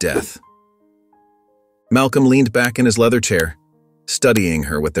Daniels' death." Malcolm leaned back in his leather chair, studying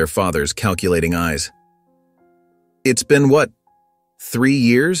her with their father's calculating eyes. "It's been, what, 3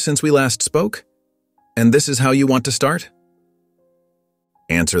 years since we last spoke? And this is how you want to start?"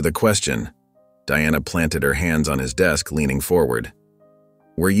 "Answer the question." Diana planted her hands on his desk, leaning forward.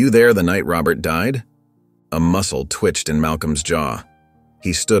 "Were you there the night Robert died?" A muscle twitched in Malcolm's jaw.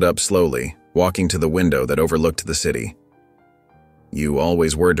 He stood up slowly, walking to the window that overlooked the city. "You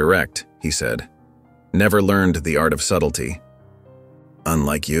always were direct," he said. "Never learned the art of subtlety."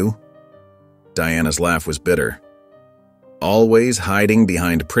 "Unlike you?" Diana's laugh was bitter. "Always hiding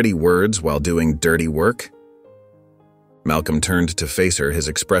behind pretty words while doing dirty work?" Malcolm turned to face her, his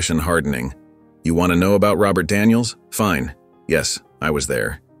expression hardening. You want to know about Robert Daniels? Fine. Yes, I was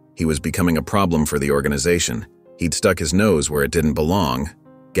there. He was becoming a problem for the organization. He'd stuck his nose where it didn't belong,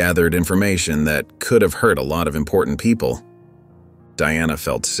 gathered information that could have hurt a lot of important people. Diana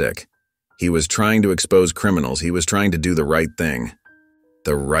felt sick. He was trying to expose criminals. He was trying to do the right thing.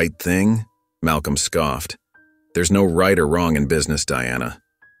 The right thing? Malcolm scoffed. There's no right or wrong in business, Diana.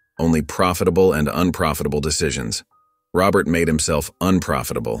 Only profitable and unprofitable decisions. Robert made himself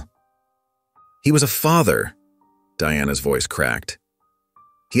unprofitable. He was a father. Diana's voice cracked.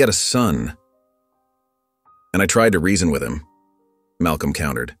 He had a son. And I tried to reason with him, Malcolm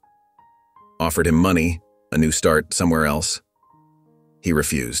countered. Offered him money, a new start somewhere else. He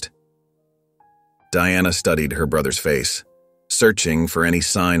refused. Diana studied her brother's face, searching for any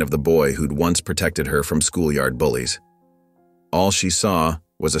sign of the boy who'd once protected her from schoolyard bullies. All she saw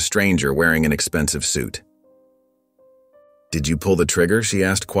was a stranger wearing an expensive suit. Did you pull the trigger? She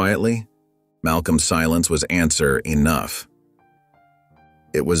asked quietly. Malcolm's silence was answer enough.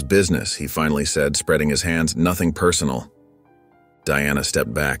 It was business, he finally said, spreading his hands. Nothing personal. Diana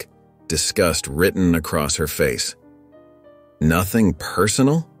stepped back, disgust written across her face. Nothing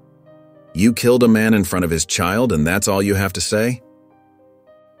personal? You killed a man in front of his child, and that's all you have to say?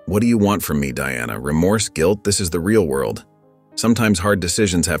 What do you want from me, Diana? Remorse, guilt? This is the real world. Sometimes hard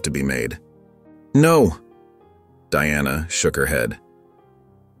decisions have to be made. No. Diana shook her head.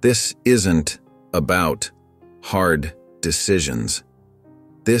 This isn't about hard decisions.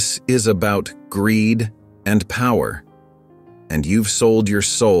 This is about greed and power, and you've sold your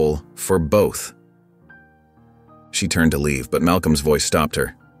soul for both. She turned to leave, but Malcolm's voice stopped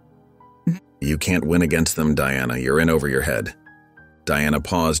her. You can't win against them, Diana. You're in over your head. Diana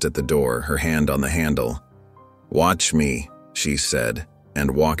paused at the door, her hand on the handle. Watch me, she said,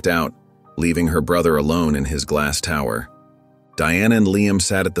 and walked out, leaving her brother alone in his glass tower. Diana and Liam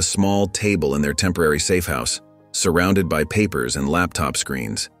sat at the small table in their temporary safe house, surrounded by papers and laptop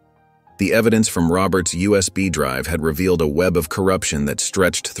screens. The evidence from Robert's USB drive had revealed a web of corruption that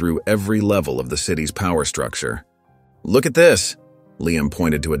stretched through every level of the city's power structure. Look at this, Liam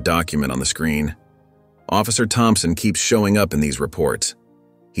pointed to a document on the screen. Officer Thompson keeps showing up in these reports.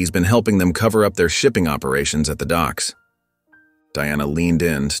 He's been helping them cover up their shipping operations at the docks. Diana leaned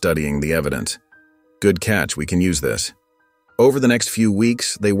in, studying the evidence. Good catch, we can use this. Over the next few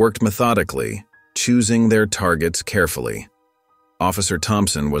weeks, they worked methodically, choosing their targets carefully. Officer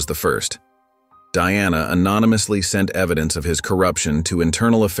Thompson was the first. Diana anonymously sent evidence of his corruption to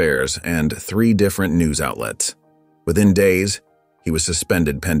Internal Affairs and 3 different news outlets. Within days, he was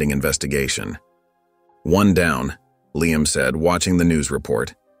suspended pending investigation. One down, Liam said, watching the news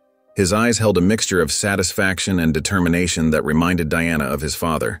report. His eyes held a mixture of satisfaction and determination that reminded Diana of his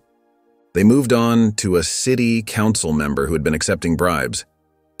father. They moved on to a city council member who had been accepting bribes.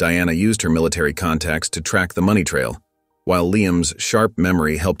 Diana used her military contacts to track the money trail, while Liam's sharp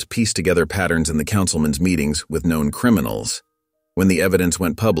memory helped piece together patterns in the councilman's meetings with known criminals. When the evidence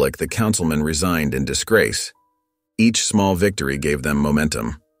went public, the councilman resigned in disgrace. Each small victory gave them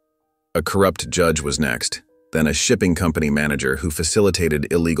momentum. A corrupt judge was next, then a shipping company manager who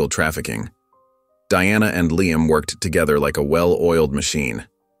facilitated illegal trafficking. Diana and Liam worked together like a well-oiled machine,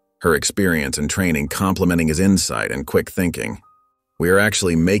 her experience and training complementing his insight and quick thinking. We are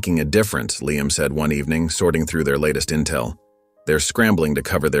actually making a difference, Liam said one evening, sorting through their latest intel. They're scrambling to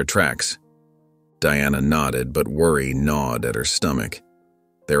cover their tracks. Diana nodded, but worry gnawed at her stomach.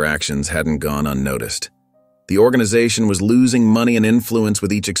 Their actions hadn't gone unnoticed. The organization was losing money and influence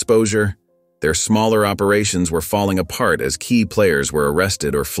with each exposure. Their smaller operations were falling apart as key players were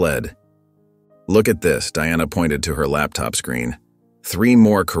arrested or fled. Look at this, Diana pointed to her laptop screen. 3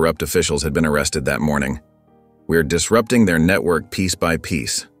 more corrupt officials had been arrested that morning. We're disrupting their network piece by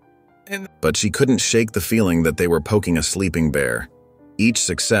piece. But she couldn't shake the feeling that they were poking a sleeping bear. Each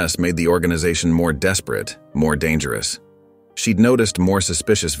success made the organization more desperate, more dangerous. She'd noticed more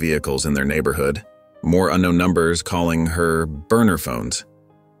suspicious vehicles in their neighborhood, more unknown numbers calling her burner phones.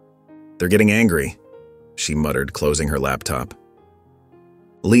 They're getting angry, she muttered, closing her laptop.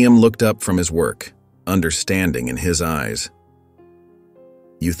 Liam looked up from his work, understanding in his eyes.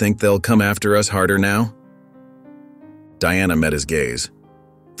 You think they'll come after us harder now? Diana met his gaze.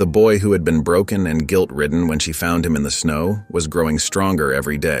 The boy who had been broken and guilt-ridden when she found him in the snow was growing stronger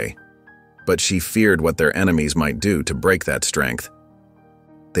every day. But she feared what their enemies might do to break that strength.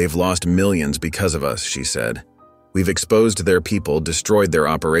 They've lost millions because of us, she said. We've exposed their people, destroyed their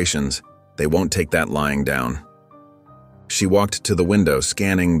operations. They won't take that lying down. She walked to the window,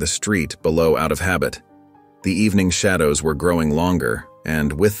 scanning the street below out of habit. The evening shadows were growing longer,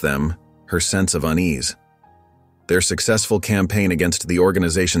 and with them, her sense of unease. Their successful campaign against the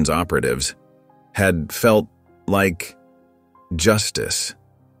organization's operatives, had felt like justice,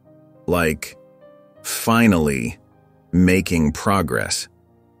 like finally making progress.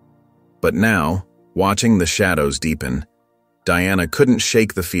 But now, watching the shadows deepen, Diana couldn't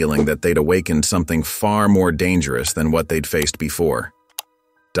shake the feeling that they'd awakened something far more dangerous than what they'd faced before.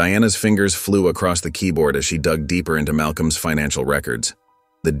 Diana's fingers flew across the keyboard as she dug deeper into Malcolm's financial records.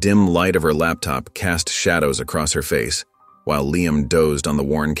 The dim light of her laptop cast shadows across her face, while Liam dozed on the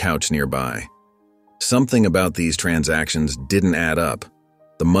worn couch nearby. Something about these transactions didn't add up.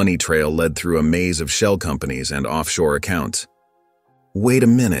 The money trail led through a maze of shell companies and offshore accounts. "Wait a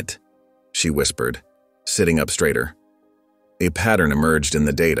minute," she whispered, sitting up straighter. A pattern emerged in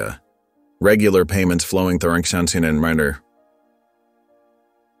the data. Regular payments flowing through and Miner.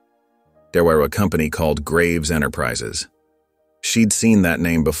 There were a company called Graves Enterprises. She'd seen that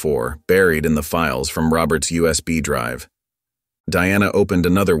name before, buried in the files from Robert's USB drive. Diana opened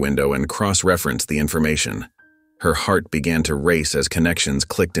another window and cross-referenced the information. Her heart began to race as connections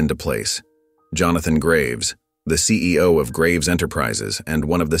clicked into place. Jonathan Graves, the CEO of Graves Enterprises and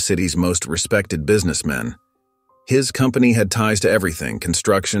one of the city's most respected businessmen. His company had ties to everything: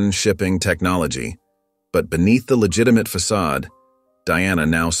 construction, shipping, technology. But beneath the legitimate facade, Diana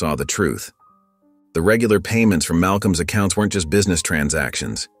now saw the truth. The regular payments from Malcolm's accounts weren't just business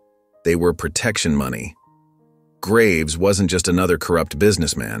transactions. They were protection money. Graves wasn't just another corrupt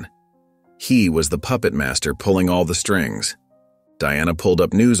businessman. He was the puppet master pulling all the strings. Diana pulled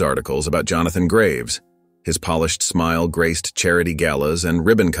up news articles about Jonathan Graves. His polished smile graced charity galas and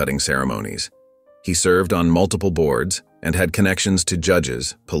ribbon-cutting ceremonies. He served on multiple boards and had connections to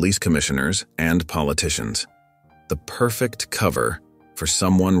judges, police commissioners, and politicians. The perfect cover for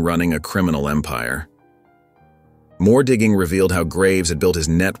someone running a criminal empire. More digging revealed how Graves had built his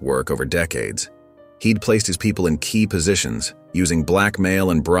network over decades. He'd placed his people in key positions, using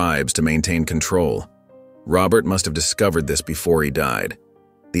blackmail and bribes to maintain control. Robert must have discovered this before he died.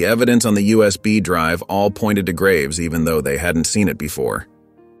 The evidence on the USB drive all pointed to Graves, even though they hadn't seen it before.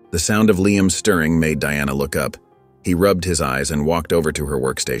 The sound of Liam's stirring made Diana look up. He rubbed his eyes and walked over to her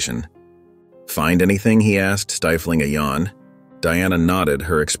workstation. "Find anything?" he asked, stifling a yawn. Diana nodded,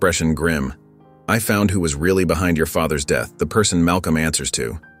 her expression grim. "I found who was really behind your father's death, the person Malcolm answers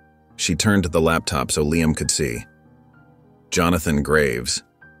to." She turned to the laptop so Liam could see. Jonathan Graves.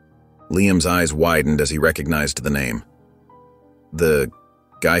 Liam's eyes widened as he recognized the name. "The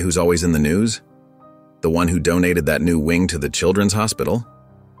guy who's always in the news? The one who donated that new wing to the children's hospital?"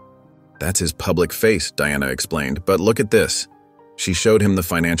 "That's his public face," Diana explained, "but look at this." She showed him the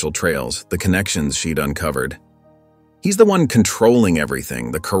financial trails, the connections she'd uncovered. "He's the one controlling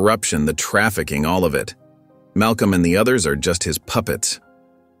everything, the corruption, the trafficking, all of it. Malcolm and the others are just his puppets."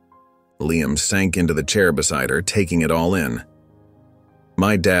 Liam sank into the chair beside her, taking it all in.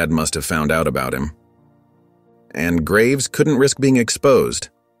 "My dad must have found out about him. And Graves couldn't risk being exposed,"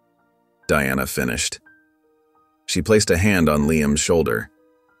 Diana finished. She placed a hand on Liam's shoulder.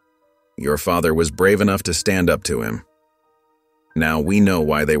 "Your father was brave enough to stand up to him. Now we know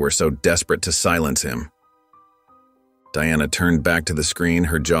why they were so desperate to silence him." Diana turned back to the screen,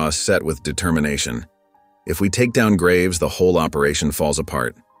 her jaw set with determination. If we take down Graves, the whole operation falls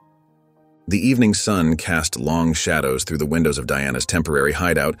apart. The evening sun cast long shadows through the windows of Diana's temporary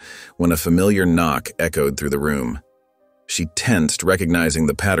hideout when a familiar knock echoed through the room. She tensed, recognizing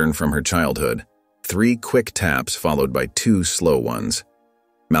the pattern from her childhood. 3 quick taps followed by 2 slow ones.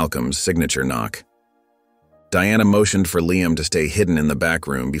 Malcolm's signature knock. Diana motioned for Liam to stay hidden in the back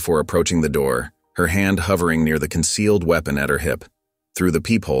room before approaching the door, her hand hovering near the concealed weapon at her hip. Through the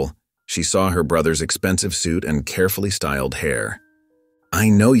peephole, she saw her brother's expensive suit and carefully styled hair. "I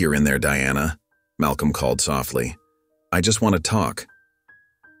know you're in there, Diana," Malcolm called softly. "I just want to talk."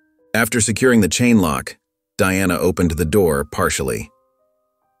 After securing the chain lock, Diana opened the door partially.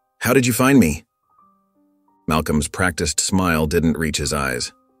 "How did you find me?" Malcolm's practiced smile didn't reach his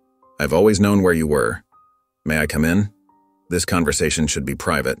eyes. "I've always known where you were. May I come in? This conversation should be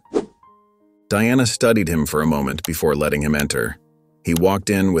private." Diana studied him for a moment before letting him enter. He walked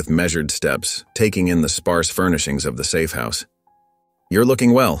in with measured steps, taking in the sparse furnishings of the safe house. "You're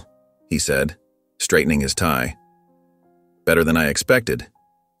looking well," he said, straightening his tie. "Better than I expected,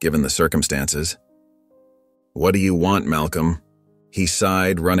 given the circumstances." "What do you want, Malcolm?" He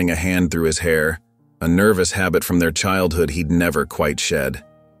sighed, running a hand through his hair, a nervous habit from their childhood he'd never quite shed.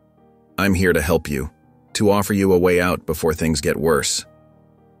 "I'm here to help you, to offer you a way out before things get worse."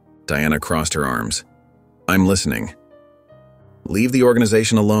 Diana crossed her arms. "I'm listening." "Leave the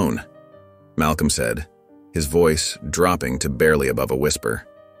organization alone," Malcolm said, his voice dropping to barely above a whisper.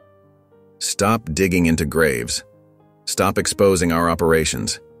 "Stop digging into Graves. Stop exposing our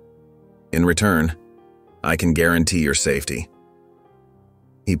operations. In return, I can guarantee your safety."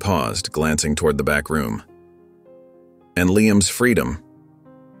 He paused, glancing toward the back room. "And Liam's freedom.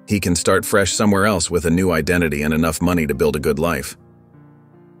 He can start fresh somewhere else with a new identity and enough money to build a good life."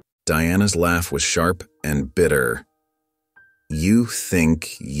 Diana's laugh was sharp and bitter. "You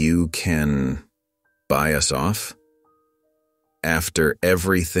think you can buy us off? After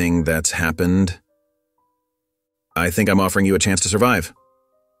everything that's happened?" "I think I'm offering you a chance to survive."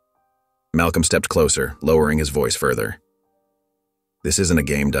 Malcolm stepped closer, lowering his voice further. "This isn't a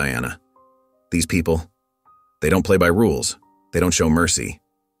game, Diana. These people, they don't play by rules. They don't show mercy."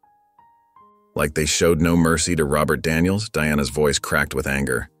 "Like they showed no mercy to Robert Daniels?" Diana's voice cracked with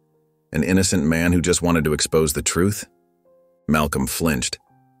anger. "An innocent man who just wanted to expose the truth?" Malcolm flinched.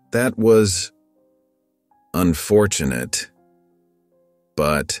 "That was unfortunate,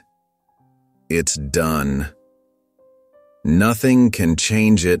 but it's done. Nothing can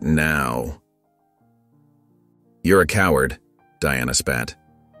change it now." "You're a coward," Diana spat.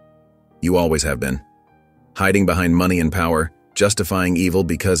 "You always have been. Hiding behind money and power, justifying evil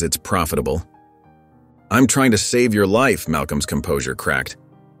because it's profitable." "I'm trying to save your life," Malcolm's composure cracked.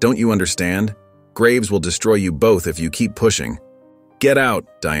 "Don't you understand? Graves will destroy you both if you keep pushing." "Get out,"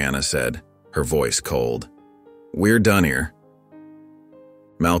 Diana said, her voice cold. "We're done here."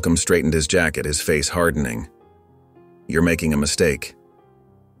 Malcolm straightened his jacket, his face hardening. "You're making a mistake.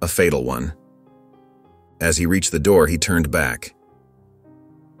 A fatal one." As he reached the door, he turned back.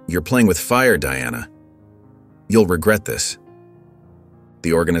 "You're playing with fire, Diana. You'll regret this."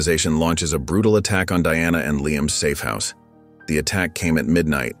 The organization launches a brutal attack on Diana and Liam's safe house. The attack came at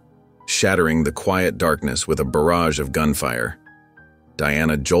midnight, shattering the quiet darkness with a barrage of gunfire.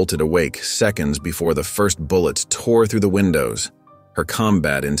 Diana jolted awake seconds before the first bullets tore through the windows, her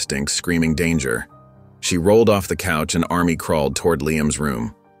combat instinct screaming danger. She rolled off the couch and army crawled toward Liam's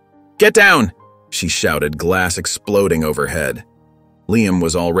room. "Get down!" she shouted, glass exploding overhead. Liam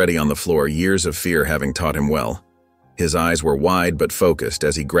was already on the floor, years of fear having taught him well. His eyes were wide but focused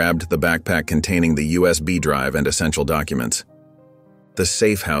as he grabbed the backpack containing the USB drive and essential documents. The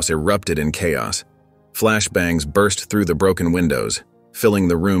safe house erupted in chaos. Flashbangs burst through the broken windows, filling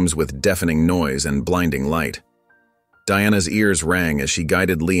the rooms with deafening noise and blinding light. Diana's ears rang as she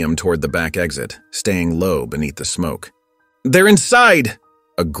guided Liam toward the back exit, staying low beneath the smoke. "They're inside!"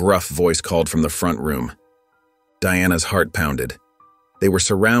 a gruff voice called from the front room. Diana's heart pounded. They were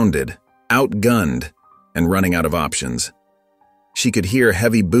surrounded, outgunned, and running out of options. She could hear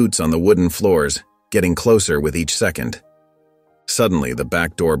heavy boots on the wooden floors, getting closer with each second. Suddenly, the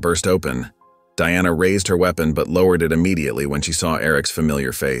back door burst open. Diana raised her weapon but lowered it immediately when she saw Eric's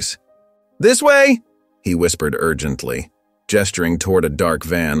familiar face. "This way!" he whispered urgently, gesturing toward a dark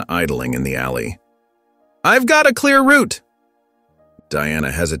van idling in the alley. "I've got a clear route!"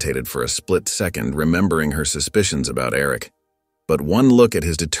 Diana hesitated for a split second, remembering her suspicions about Eric. But one look at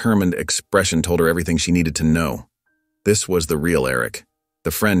his determined expression told her everything she needed to know. This was the real Eric,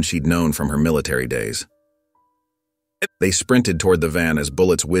 the friend she'd known from her military days. They sprinted toward the van as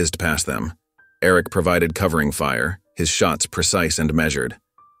bullets whizzed past them. Eric provided covering fire, his shots precise and measured.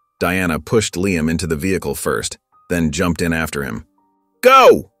 Diana pushed Liam into the vehicle first, then jumped in after him.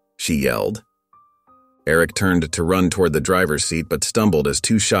 "Go!" she yelled. Eric turned to run toward the driver's seat but stumbled as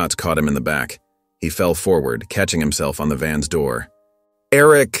two shots caught him in the back. He fell forward, catching himself on the van's door.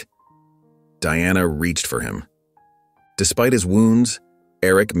 "Eric!" Diana reached for him. Despite his wounds,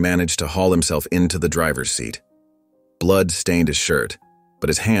 Eric managed to haul himself into the driver's seat. Blood stained his shirt, but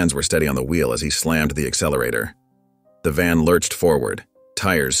his hands were steady on the wheel as he slammed the accelerator. The van lurched forward,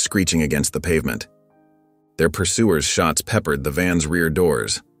 tires screeching against the pavement. Their pursuers' shots peppered the van's rear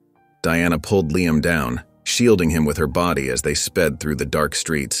doors. Diana pulled Liam down, shielding him with her body as they sped through the dark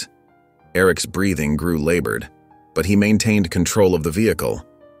streets. Eric's breathing grew labored, but he maintained control of the vehicle,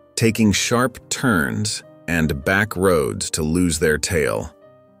 taking sharp turns and back roads to lose their tail.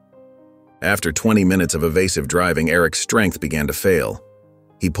 After 20 minutes of evasive driving, Eric's strength began to fail.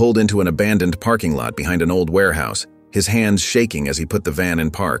 He pulled into an abandoned parking lot behind an old warehouse, his hands shaking as he put the van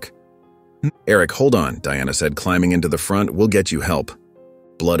in park. "Eric, hold on," Diana said, climbing into the front. "We'll get you help."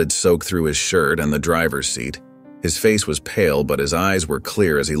 Blood had soaked through his shirt and the driver's seat. His face was pale, but his eyes were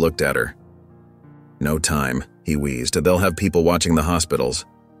clear as he looked at her. "No time," he wheezed. "They'll have people watching the hospitals."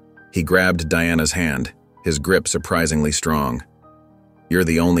 He grabbed Diana's hand, his grip surprisingly strong. "You're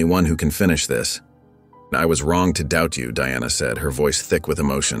the only one who can finish this." "I was wrong to doubt you," Diana said, her voice thick with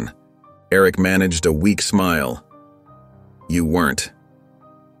emotion. Eric managed a weak smile. "You weren't.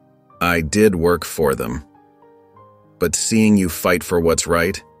 I did work for them. But seeing you fight for what's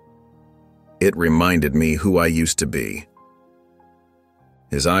right, it reminded me who I used to be."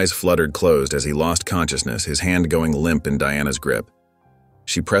 His eyes fluttered closed as he lost consciousness, his hand going limp in Diana's grip.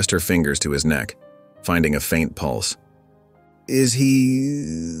 She pressed her fingers to his neck, finding a faint pulse. "Is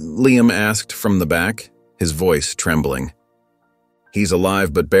he?" Liam asked from the back, his voice trembling. "He's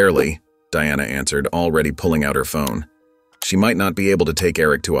alive, but barely," Diana answered, already pulling out her phone. She might not be able to take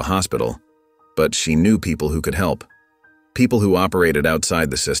Eric to a hospital, but she knew people who could help. People who operated outside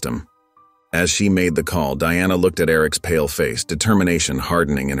the system. As she made the call, Diana looked at Eric's pale face, determination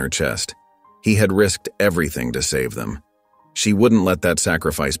hardening in her chest. He had risked everything to save them. She wouldn't let that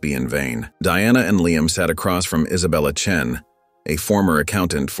sacrifice be in vain. Diana and Liam sat across from Isabella Chen, a former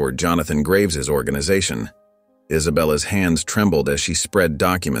accountant for Jonathan Graves' organization. Isabella's hands trembled as she spread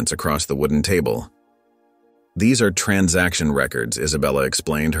documents across the wooden table. "These are transaction records," Isabella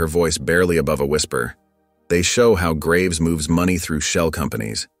explained, her voice barely above a whisper. "They show how Graves moves money through shell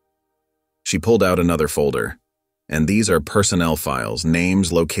companies." She pulled out another folder. "And these are personnel files,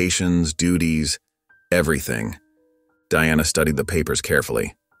 names, locations, duties, everything." Diana studied the papers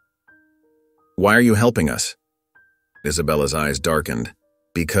carefully. "Why are you helping us?" Isabella's eyes darkened.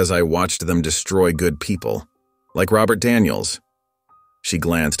 "Because I watched them destroy good people, like Robert Daniels." She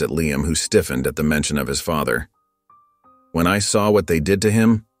glanced at Liam, who stiffened at the mention of his father. "When I saw what they did to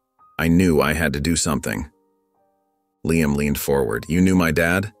him, I knew I had to do something." Liam leaned forward. "You knew my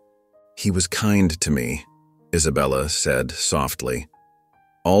dad?" "He was kind to me," Isabella said softly.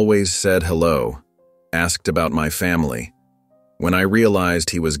 "Always said hello, asked about my family. When I realized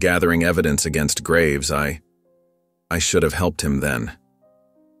he was gathering evidence against Graves, I should have helped him then."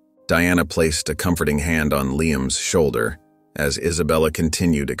 Diana placed a comforting hand on Liam's shoulder as Isabella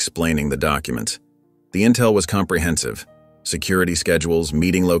continued explaining the documents. The intel was comprehensive. Security schedules,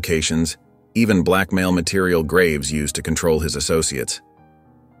 meeting locations, even blackmail material Graves used to control his associates.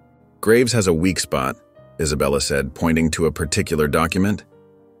 "Graves has a weak spot," Isabella said, pointing to a particular document.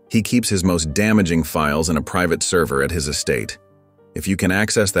 "He keeps his most damaging files in a private server at his estate. If you can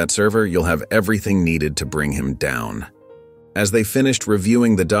access that server, you'll have everything needed to bring him down." As they finished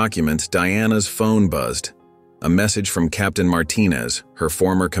reviewing the documents, Diana's phone buzzed. A message from Captain Martinez, her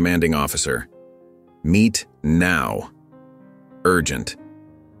former commanding officer. "Meet now. Urgent."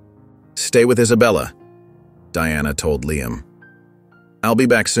 "Stay with Isabella," Diana told Liam. "I'll be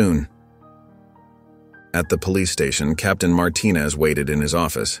back soon." At the police station, Captain Martinez waited in his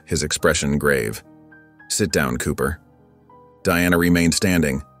office, his expression grave. "Sit down, Cooper." Diana remained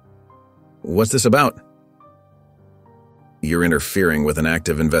standing. "What's this about?" "You're interfering with an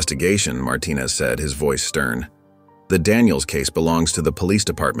active investigation," Martinez said, his voice stern. "The Daniels case belongs to the police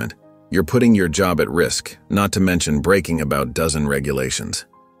department. You're putting your job at risk, not to mention breaking about a dozen regulations."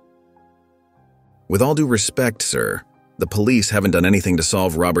 "With all due respect, sir, the police haven't done anything to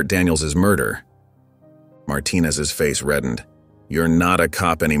solve Robert Daniels' murder." Martinez's face reddened. "You're not a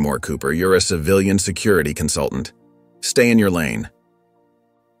cop anymore, Cooper. You're a civilian security consultant. Stay in your lane."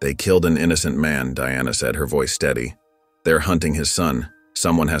 "They killed an innocent man," Diana said, her voice steady. "They're hunting his son.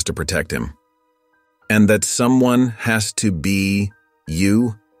 Someone has to protect him." "And that someone has to be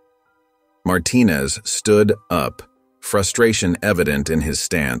you?" Martinez stood up, frustration evident in his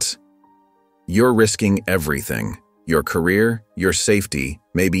stance. "You're risking everything. Your career, your safety,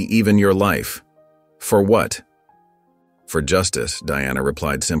 maybe even your life. For what?" "For justice," Diana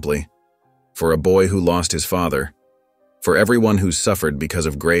replied simply. "For a boy who lost his father. For everyone who's suffered because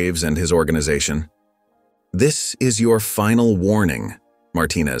of Graves and his organization." "This is your final warning,"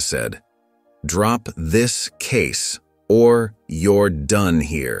 Martinez said. "Drop this case, or you're done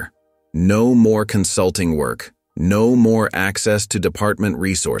here. No more consulting work. No more access to department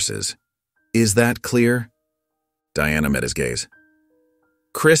resources. Is that clear?" Diana met his gaze.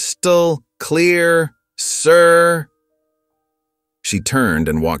 "Crystal clear, sir." She turned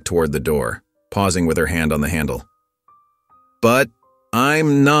and walked toward the door, pausing with her hand on the handle. "But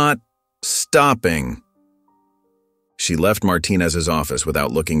I'm not stopping." She left Martinez's office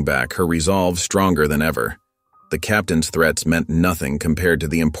without looking back, her resolve stronger than ever. The captain's threats meant nothing compared to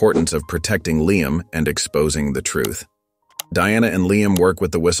the importance of protecting Liam and exposing the truth. Diana and Liam worked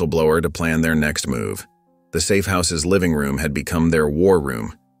with the whistleblower to plan their next move. The safe house's living room had become their war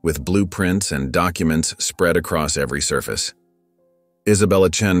room, with blueprints and documents spread across every surface. Isabella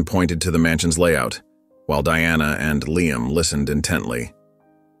Chen pointed to the mansion's layout, while Diana and Liam listened intently.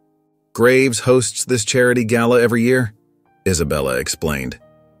 "Graves hosts this charity gala every year," Isabella explained,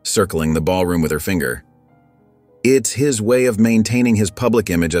 circling the ballroom with her finger. "It's his way of maintaining his public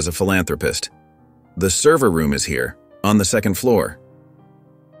image as a philanthropist. The server room is here, on the second floor."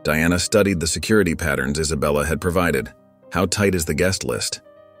 Diana studied the security patterns Isabella had provided. "How tight is the guest list?"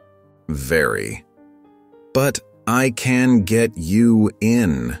 "Very." "But I can get you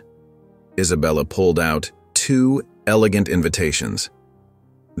in. Isabella pulled out 2 elegant invitations.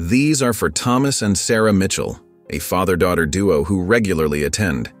 These are for Thomas and Sarah Mitchell, a father-daughter duo who regularly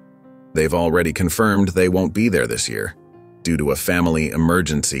attend. They've already confirmed they won't be there this year, due to a family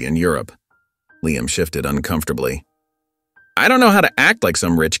emergency in Europe. Liam shifted uncomfortably. I don't know how to act like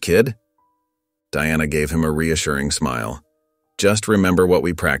some rich kid. Diana gave him a reassuring smile. Just remember what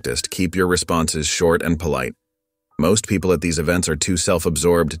we practiced. Keep your responses short and polite. Most people at these events are too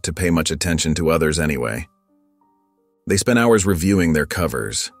self-absorbed to pay much attention to others anyway. They spent hours reviewing their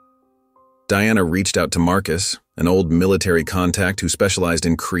covers. Diana reached out to Marcus, an old military contact who specialized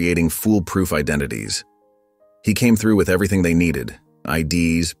in creating foolproof identities. He came through with everything they needed: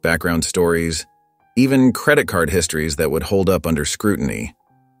 IDs, background stories, even credit card histories that would hold up under scrutiny.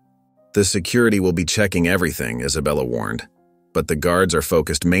 The security will be checking everything, Isabella warned, but the guards are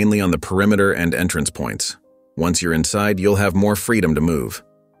focused mainly on the perimeter and entrance points. Once you're inside, you'll have more freedom to move.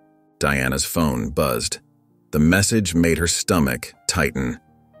 Diana's phone buzzed. The message made her stomach tighten.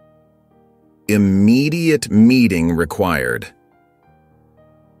 Immediate meeting required.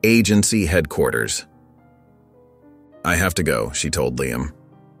 Agency headquarters. I have to go, she told Liam.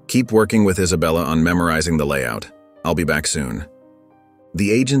 Keep working with Isabella on memorizing the layout. I'll be back soon.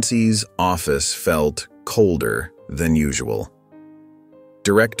 The agency's office felt colder than usual.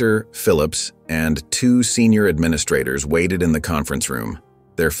 Director Phillips and 2 senior administrators waited in the conference room,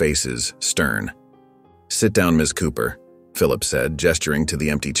 their faces stern. Sit down, Ms. Cooper, Phillips said, gesturing to the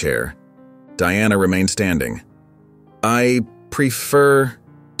empty chair. Diana remained standing. I prefer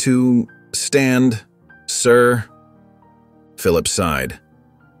to stand, sir. Phillips sighed.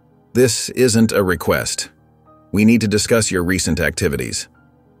 This isn't a request. We need to discuss your recent activities.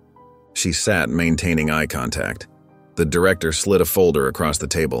 She sat, maintaining eye contact. The director slid a folder across the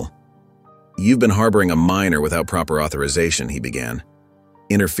table. You've been harboring a minor without proper authorization, he began.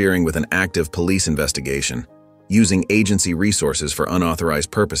 Interfering with an active police investigation, using agency resources for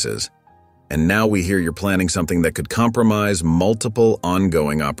unauthorized purposes. And now we hear you're planning something that could compromise multiple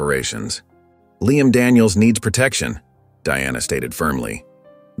ongoing operations. Liam Daniels needs protection, Diana stated firmly.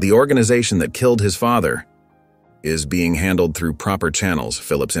 The organization that killed his father is being handled through proper channels,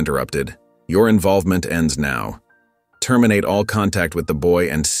 Phillips interrupted. Your involvement ends now. Terminate all contact with the boy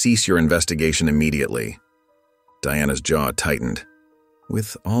and cease your investigation immediately. Diana's jaw tightened.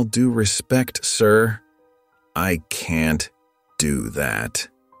 With all due respect, sir, I can't do that.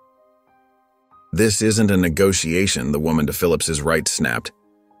 This isn't a negotiation, the woman to Phillips's right snapped.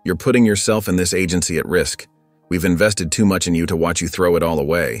 You're putting yourself and this agency at risk. We've invested too much in you to watch you throw it all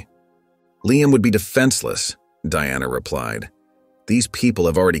away. Liam would be defenseless, Diana replied. These people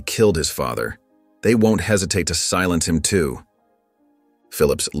have already killed his father. They won't hesitate to silence him too.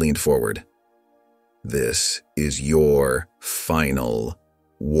 Phillips leaned forward. This is your final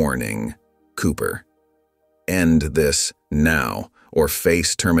warning, Cooper. End this now, or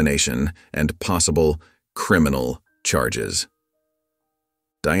face termination and possible criminal charges.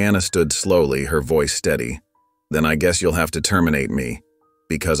 Diana stood slowly, her voice steady. Then I guess you'll have to terminate me,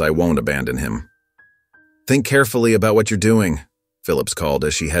 because I won't abandon him. Think carefully about what you're doing, Phillips called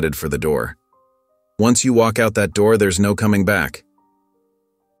as she headed for the door. Once you walk out that door, there's no coming back.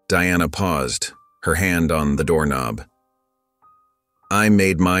 Diana paused, her hand on the doorknob. I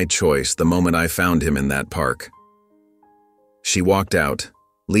made my choice the moment I found him in that park. She walked out,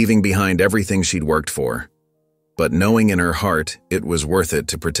 leaving behind everything she'd worked for. But knowing in her heart it was worth it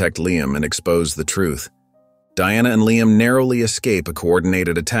to protect Liam and expose the truth. Diana and Liam narrowly escape a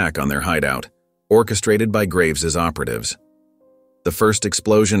coordinated attack on their hideout, orchestrated by Graves's operatives. The first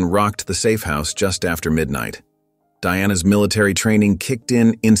explosion rocked the safe house just after midnight. Diana's military training kicked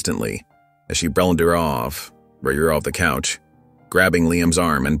in instantly as she brelled her off the couch, grabbing Liam's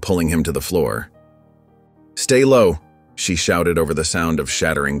arm and pulling him to the floor. Stay low, she shouted over the sound of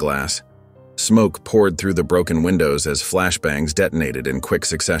shattering glass. Smoke poured through the broken windows as flashbangs detonated in quick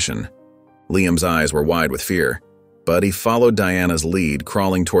succession. Liam's eyes were wide with fear, but he followed Diana's lead,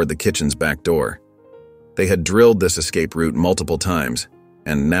 crawling toward the kitchen's back door. They had drilled this escape route multiple times,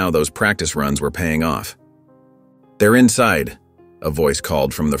 and now those practice runs were paying off. They're inside, a voice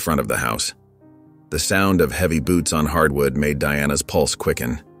called from the front of the house. The sound of heavy boots on hardwood made Diana's pulse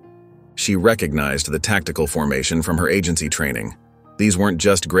quicken. She recognized the tactical formation from her agency training. These weren't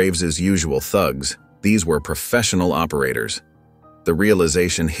just Graves's usual thugs, these were professional operators. The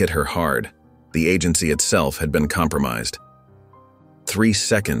realization hit her hard. The agency itself had been compromised. 3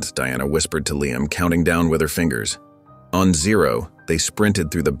 seconds, Diana whispered to Liam, counting down with her fingers. On 0, they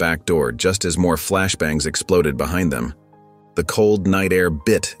sprinted through the back door just as more flashbangs exploded behind them. The cold night air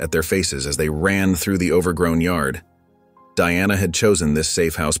bit at their faces as they ran through the overgrown yard. Diana had chosen this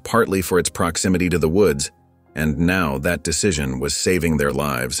safe house partly for its proximity to the woods, and now that decision was saving their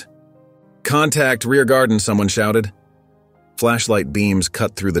lives. "Contact rear garden," someone shouted. Flashlight beams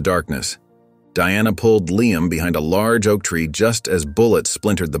cut through the darkness. Diana pulled Liam behind a large oak tree just as bullets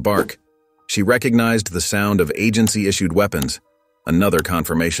splintered the bark. She recognized the sound of agency-issued weapons, another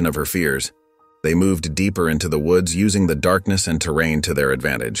confirmation of her fears. They moved deeper into the woods, using the darkness and terrain to their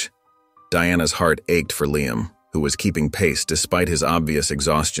advantage. Diana's heart ached for Liam, who was keeping pace despite his obvious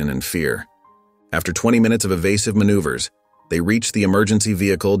exhaustion and fear. After 20 minutes of evasive maneuvers, they reached the emergency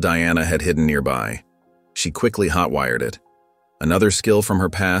vehicle Diana had hidden nearby. She quickly hotwired it. Another skill from her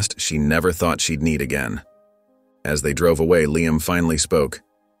past she never thought she'd need again. As they drove away, Liam finally spoke.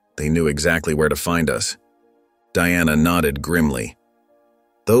 "They knew exactly where to find us." Diana nodded grimly.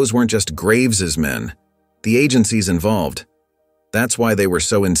 "Those weren't just Graves's men. The agency's involved. That's why they were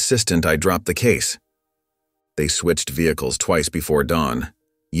so insistent I drop the case." They switched vehicles twice before dawn,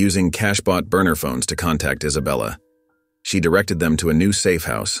 using cash-bought burner phones to contact Isabella. She directed them to a new safe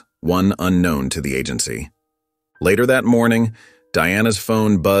house, one unknown to the agency. Later that morning, Diana's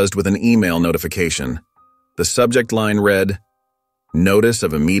phone buzzed with an email notification. The subject line read, "Notice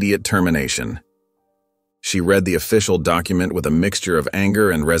of immediate termination." She read the official document with a mixture of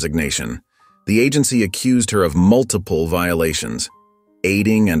anger and resignation. The agency accused her of multiple violations: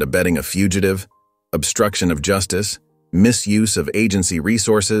 aiding and abetting a fugitive, obstruction of justice, misuse of agency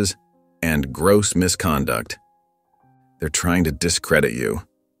resources, and gross misconduct. "They're trying to discredit you,"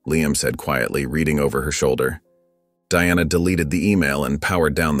 Liam said quietly, reading over her shoulder. Diana deleted the email and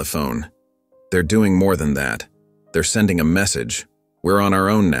powered down the phone. "They're doing more than that. They're sending a message. We're on our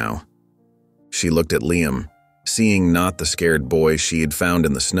own now." She looked at Liam, seeing not the scared boy she had found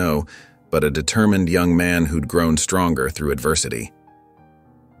in the snow, but a determined young man who'd grown stronger through adversity.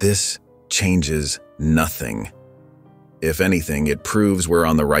 "This changes nothing. If anything, it proves we're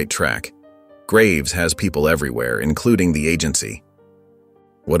on the right track. Graves has people everywhere, including the agency."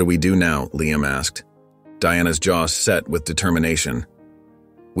 "What do we do now?" Liam asked. Diana's jaw set with determination.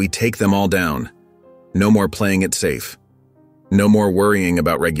 "We take them all down. No more playing it safe. No more worrying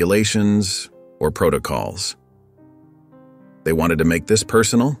about regulations or protocols." They wanted to make this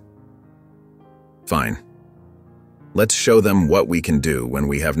personal? Fine. Let's show them what we can do when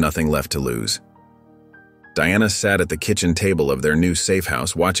we have nothing left to lose. Diana sat at the kitchen table of their new safe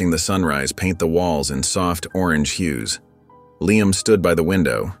house, watching the sunrise paint the walls in soft orange hues. Liam stood by the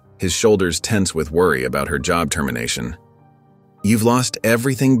window, his shoulders tense with worry about her job termination. "You've lost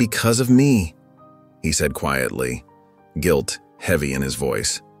everything because of me," he said quietly, guilt heavy in his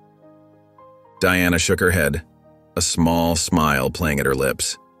voice. Diana shook her head, a small smile playing at her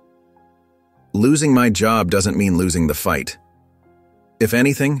lips. "Losing my job doesn't mean losing the fight. If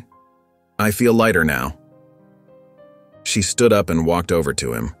anything, I feel lighter now." She stood up and walked over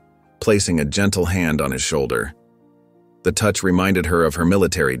to him, placing a gentle hand on his shoulder. The touch reminded her of her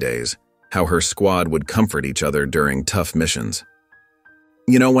military days, how her squad would comfort each other during tough missions.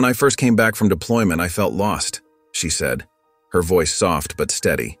 "You know, when I first came back from deployment, I felt lost," she said, her voice soft but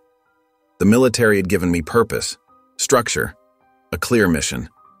steady. "The military had given me purpose, structure, a clear mission.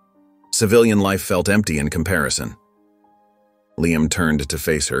 Civilian life felt empty in comparison." Liam turned to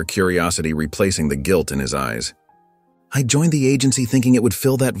face her, curiosity replacing the guilt in his eyes. "I joined the agency thinking it would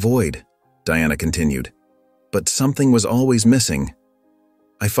fill that void," Diana continued. "But something was always missing.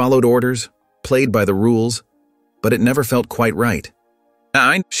 I followed orders, played by the rules, but it never felt quite right."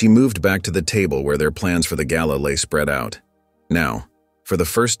 She moved back to the table where their plans for the gala lay spread out. "Now, for the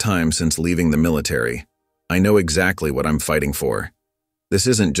first time since leaving the military, I know exactly what I'm fighting for. This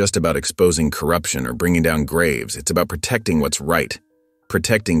isn't just about exposing corruption or bringing down Graves, it's about protecting what's right,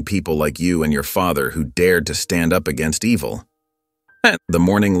 protecting people like you and your father who dared to stand up against evil." The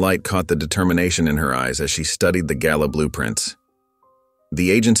morning light caught the determination in her eyes as she studied the gala blueprints.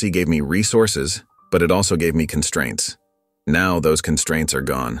 "The agency gave me resources, but it also gave me constraints. Now those constraints are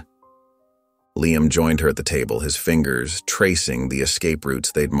gone." Liam joined her at the table, his fingers tracing the escape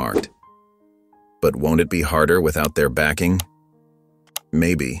routes they'd marked. "But won't it be harder without their backing?"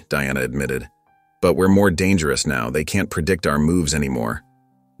 "Maybe," Diana admitted. "But we're more dangerous now. They can't predict our moves anymore.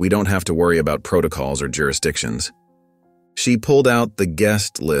 We don't have to worry about protocols or jurisdictions." She pulled out the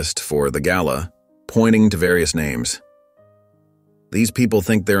guest list for the gala, pointing to various names. "These people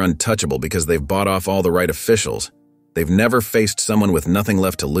think they're untouchable because they've bought off all the right officials. They've never faced someone with nothing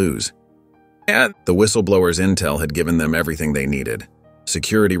left to lose." The whistleblower's intel had given them everything they needed: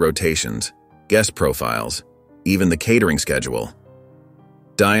 security rotations, guest profiles, even the catering schedule.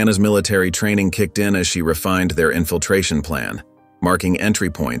 Diana's military training kicked in as she refined their infiltration plan, marking entry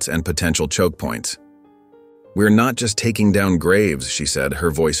points and potential choke points. "We're not just taking down Graves," she said,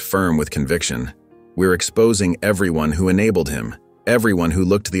 her voice firm with conviction. "We're exposing everyone who enabled him, everyone who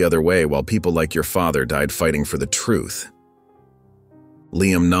looked the other way while people like your father died fighting for the truth."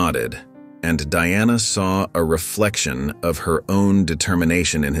 Liam nodded, and Diana saw a reflection of her own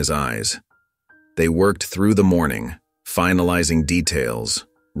determination in his eyes. They worked through the morning, finalizing details,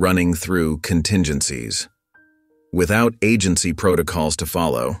 running through contingencies. Without agency protocols to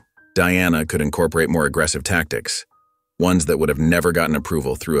follow, Diana could incorporate more aggressive tactics, ones that would have never gotten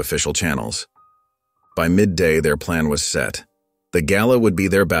approval through official channels. By midday, their plan was set. The gala would be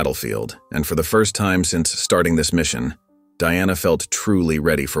their battlefield, and for the first time since starting this mission, Diana felt truly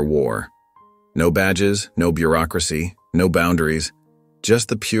ready for war. No badges, no bureaucracy, no boundaries, just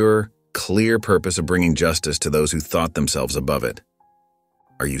the pure, clear purpose of bringing justice to those who thought themselves above it.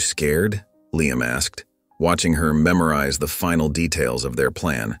 "Are you scared?" Liam asked, watching her memorize the final details of their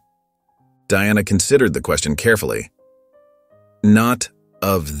plan. Diana considered the question carefully. "Not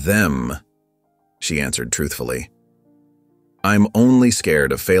of them," she answered truthfully. "I'm only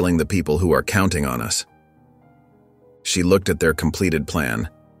scared of failing the people who are counting on us." She looked at their completed plan,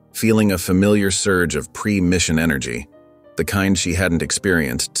 feeling a familiar surge of pre-mission energy, the kind she hadn't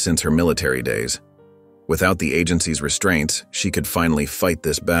experienced since her military days. Without the agency's restraints, she could finally fight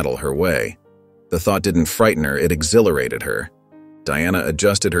this battle her way. The thought didn't frighten her, it exhilarated her. Diana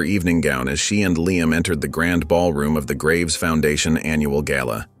adjusted her evening gown as she and Liam entered the grand ballroom of the Graves Foundation annual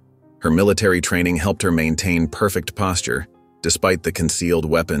gala. Her military training helped her maintain perfect posture, despite the concealed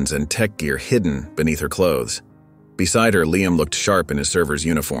weapons and tech gear hidden beneath her clothes. Beside her, Liam looked sharp in his server's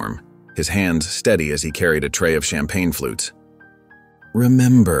uniform, his hands steady as he carried a tray of champagne flutes.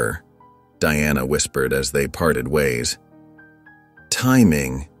 "Remember," Diana whispered as they parted ways,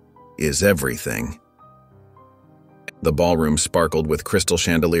 "timing is everything." The ballroom sparkled with crystal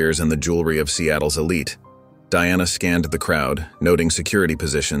chandeliers and the jewelry of Seattle's elite. Diana scanned the crowd, noting security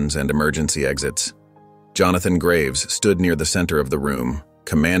positions and emergency exits. Jonathan Graves stood near the center of the room,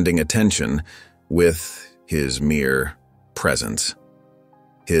 commanding attention with his mere presence.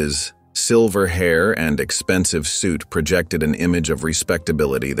 His silver hair and expensive suit projected an image of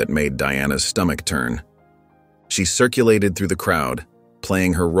respectability that made Diana's stomach turn. She circulated through the crowd,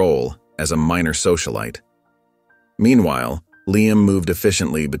 playing her role as a minor socialite. Meanwhile, Liam moved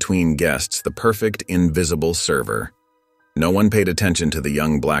efficiently between guests, the perfect invisible server. No one paid attention to the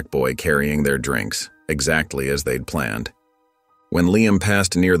young black boy carrying their drinks, exactly as they'd planned. When Liam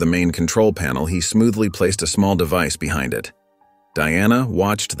passed near the main control panel, he smoothly placed a small device behind it. Diana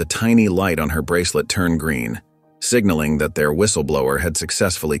watched the tiny light on her bracelet turn green, signaling that their whistleblower had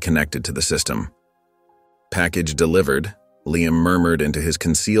successfully connected to the system. "Package delivered," Liam murmured into his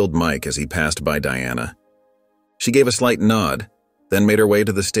concealed mic as he passed by Diana. She gave a slight nod, then made her way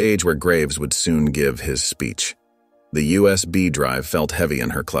to the stage where Graves would soon give his speech. The USB drive felt heavy in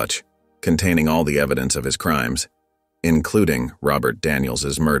her clutch, containing all the evidence of his crimes, including Robert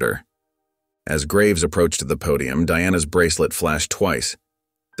Daniels' murder. As Graves approached the podium, Diana's bracelet flashed twice.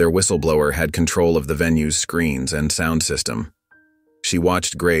 Their whistleblower had control of the venue's screens and sound system. She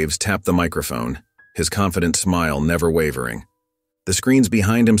watched Graves tap the microphone, his confident smile never wavering. The screens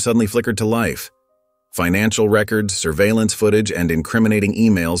behind him suddenly flickered to life. Financial records, surveillance footage, and incriminating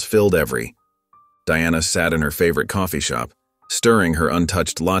emails filled every. Diana sat in her favorite coffee shop, stirring her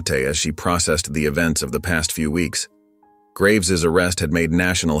untouched latte as she processed the events of the past few weeks. Graves's arrest had made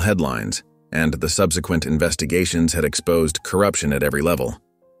national headlines, and the subsequent investigations had exposed corruption at every level.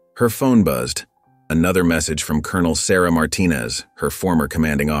 Her phone buzzed, another message from Colonel Sarah Martinez, her former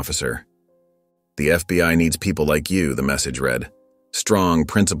commanding officer. "The FBI needs people like you," the message read. "Strong,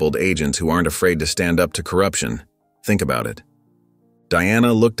 principled agents who aren't afraid to stand up to corruption. Think about it."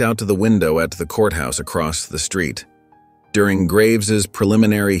 Diana looked out to the window at the courthouse across the street. During Graves's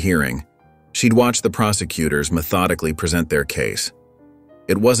preliminary hearing, she'd watched the prosecutors methodically present their case.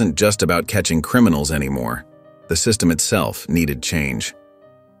 It wasn't just about catching criminals anymore. The system itself needed change.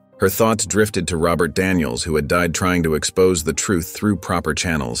 Her thoughts drifted to Robert Daniels, who had died trying to expose the truth through proper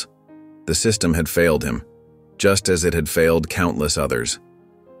channels. The system had failed him, just as it had failed countless others.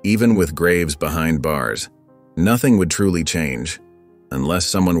 Even with Graves behind bars, nothing would truly change unless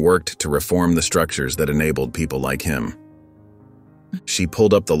someone worked to reform the structures that enabled people like him. She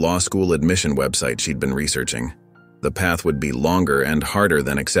pulled up the law school admission website she'd been researching. The path would be longer and harder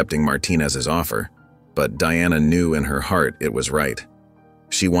than accepting Martinez's offer, but Diana knew in her heart it was right.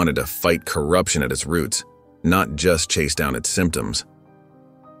 She wanted to fight corruption at its roots, not just chase down its symptoms.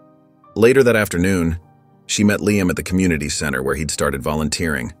 Later that afternoon, She met Liam at the community center where he'd started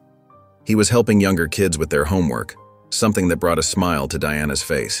volunteering. He was helping younger kids with their homework, something that brought a smile to Diana's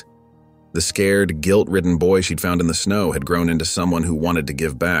face. The scared, guilt-ridden boy she'd found in the snow had grown into someone who wanted to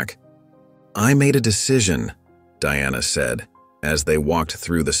give back. "I made a decision," Diana said, as they walked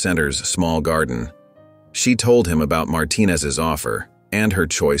through the center's small garden. She told him about Martinez's offer and her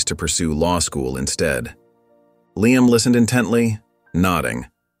choice to pursue law school instead. Liam listened intently, nodding.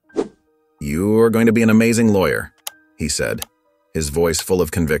 "You're going to be an amazing lawyer," he said, his voice full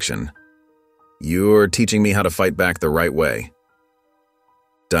of conviction. "You're teaching me how to fight back the right way."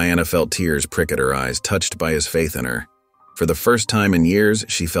 Diana felt tears prick at her eyes, touched by his faith in her. For the first time in years,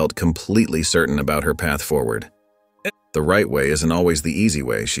 she felt completely certain about her path forward. "The right way isn't always the easy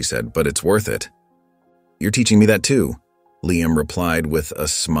way," she said, "but it's worth it." "You're teaching me that too," Liam replied with a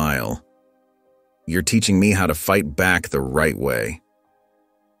smile. "You're teaching me how to fight back the right way."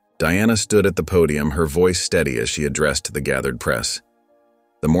 Diana stood at the podium, her voice steady as she addressed the gathered press.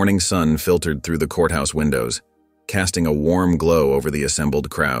 The morning sun filtered through the courthouse windows, casting a warm glow over the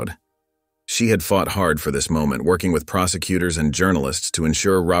assembled crowd. She had fought hard for this moment, working with prosecutors and journalists to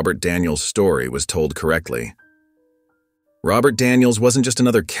ensure Robert Daniels' story was told correctly. "Robert Daniels wasn't just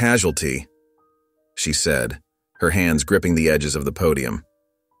another casualty," she said, her hands gripping the edges of the podium.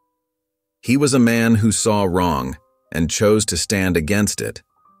 "He was a man who saw wrong and chose to stand against it,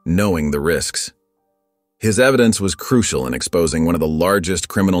 knowing the risks. His evidence was crucial in exposing one of the largest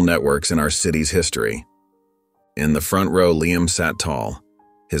criminal networks in our city's history." In the front row, Liam sat tall,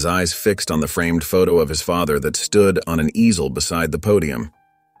 his eyes fixed on the framed photo of his father that stood on an easel beside the podium.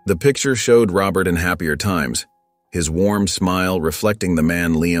 The picture showed Robert in happier times, his warm smile reflecting the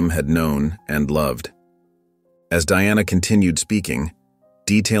man Liam had known and loved. As Diana continued speaking,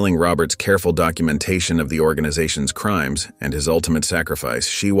 detailing Robert's careful documentation of the organization's crimes and his ultimate sacrifice,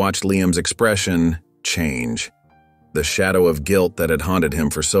 she watched Liam's expression change. The shadow of guilt that had haunted him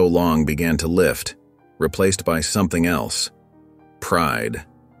for so long began to lift, replaced by something else: pride.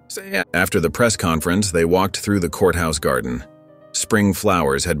 After the press conference, they walked through the courthouse garden. Spring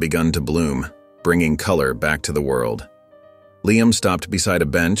flowers had begun to bloom, bringing color back to the world. Liam stopped beside a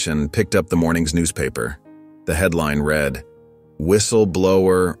bench and picked up the morning's newspaper. The headline read,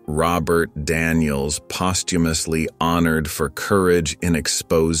 "Whistleblower Robert Daniels posthumously honored for courage in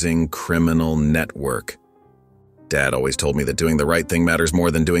exposing criminal network." "Dad always told me that doing the right thing matters more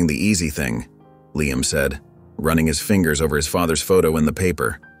than doing the easy thing," Liam said, running his fingers over his father's photo in the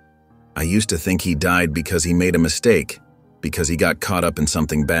paper. "I used to think he died because he made a mistake, because he got caught up in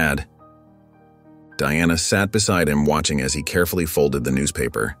something bad." Diana sat beside him, watching as he carefully folded the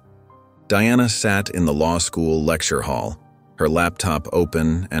newspaper. Diana sat in the law school lecture hall, her laptop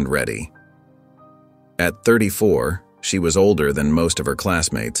open and ready. At 34, she was older than most of her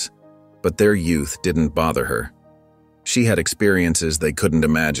classmates, but their youth didn't bother her. She had experiences they couldn't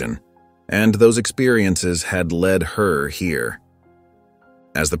imagine, and those experiences had led her here.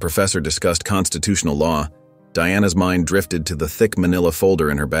 As the professor discussed constitutional law, Diana's mind drifted to the thick manila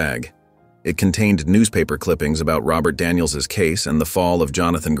folder in her bag. It contained newspaper clippings about Robert Daniels' case and the fall of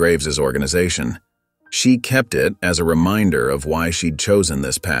Jonathan Graves' organization. She kept it as a reminder of why she'd chosen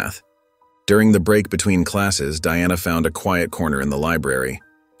this path. During the break between classes, Diana found a quiet corner in the library.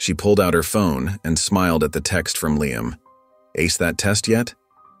 She pulled out her phone and smiled at the text from Liam. Ace that test yet?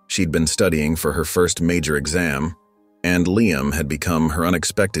 She'd been studying for her first major exam, and Liam had become her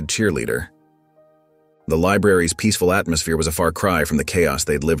unexpected cheerleader. The library's peaceful atmosphere was a far cry from the chaos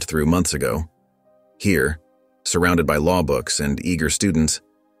they'd lived through months ago. Here, surrounded by law books and eager students,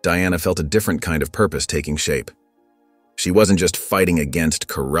 Diana felt a different kind of purpose taking shape. She wasn't just fighting against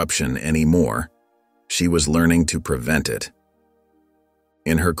corruption anymore. She was learning to prevent it.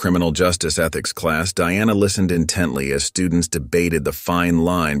 In her criminal justice ethics class, Diana listened intently as students debated the fine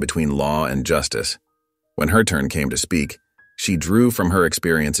line between law and justice. When her turn came to speak, she drew from her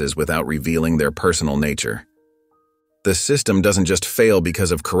experiences without revealing their personal nature. The system doesn't just fail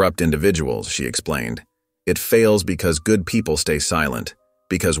because of corrupt individuals, she explained. It fails because good people stay silent,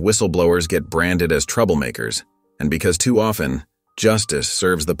 because whistleblowers get branded as troublemakers, and because too often, justice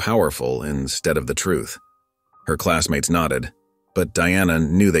serves the powerful instead of the truth. Her classmates nodded, but Diana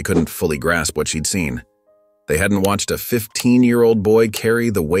knew they couldn't fully grasp what she'd seen. They hadn't watched a 15-year-old boy carry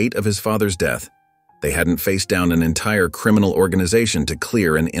the weight of his father's death. They hadn't faced down an entire criminal organization to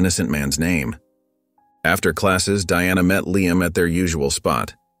clear an innocent man's name. After classes, Diana met Liam at their usual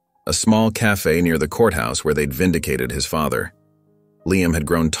spot, a small cafe near the courthouse where they'd vindicated his father. Liam had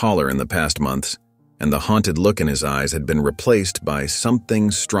grown taller in the past months, and the haunted look in his eyes had been replaced by something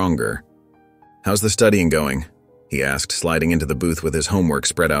stronger. "How's the studying going?" he asked, sliding into the booth with his homework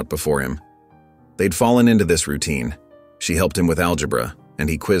spread out before him. They'd fallen into this routine. She helped him with algebra, and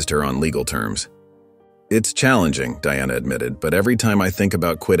he quizzed her on legal terms. "It's challenging," Diana admitted, "but every time I think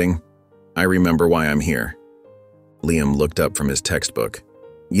about quitting, I remember why I'm here." Liam looked up from his textbook.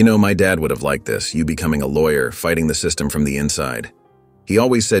 "You know, my dad would have liked this, you becoming a lawyer, fighting the system from the inside. He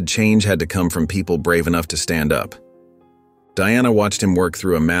always said change had to come from people brave enough to stand up." Diana watched him work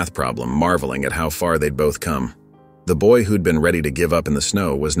through a math problem, marveling at how far they'd both come. The boy who'd been ready to give up in the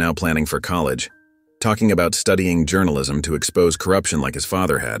snow was now planning for college, talking about studying journalism to expose corruption like his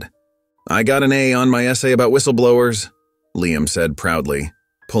father had. "I got an A on my essay about whistleblowers," Liam said proudly,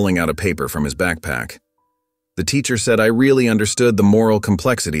 pulling out a paper from his backpack. "The teacher said I really understood the moral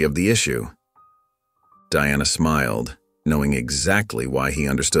complexity of the issue." Diana smiled, knowing exactly why he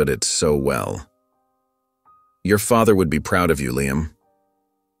understood it so well. "Your father would be proud of you, Liam."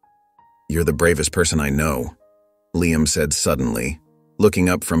 "You're the bravest person I know," Liam said suddenly, looking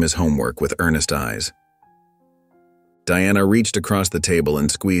up from his homework with earnest eyes. Diana reached across the table and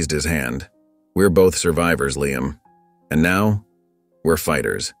squeezed his hand. "We're both survivors, Liam. And now, we're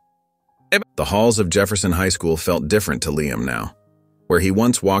fighters." The halls of Jefferson High School felt different to Liam now. Where he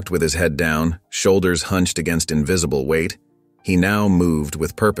once walked with his head down, shoulders hunched against invisible weight, he now moved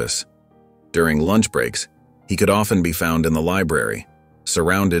with purpose. During lunch breaks, he could often be found in the library,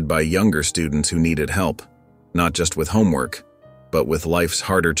 surrounded by younger students who needed help, not just with homework, but with life's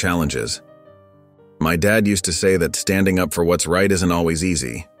harder challenges. "My dad used to say that standing up for what's right isn't always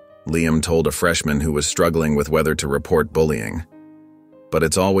easy," Liam told a freshman who was struggling with whether to report bullying. "But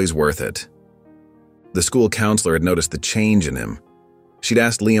it's always worth it." The school counselor had noticed the change in him. She'd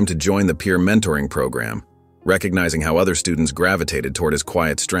asked Liam to join the peer mentoring program, recognizing how other students gravitated toward his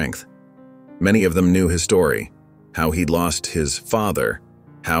quiet strength. Many of them knew his story, how he'd lost his father,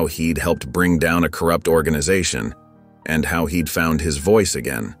 how he'd helped bring down a corrupt organization, and how he'd found his voice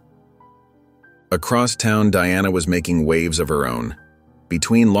again. Across town, Diana was making waves of her own.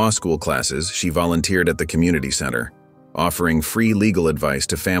 Between law school classes, she volunteered at the community center, offering free legal advice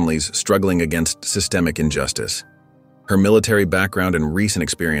to families struggling against systemic injustice. Her military background and recent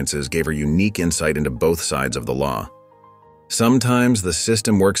experiences gave her unique insight into both sides of the law. "Sometimes the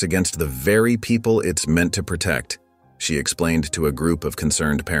system works against the very people it's meant to protect," she explained to a group of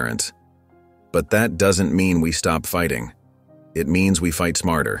concerned parents. "But that doesn't mean we stop fighting. It means we fight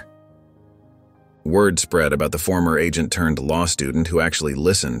smarter." Word spread about the former agent-turned-law student who actually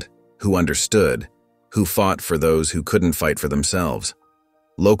listened, who understood, who fought for those who couldn't fight for themselves.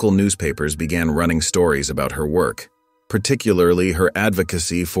 Local newspapers began running stories about her work, particularly her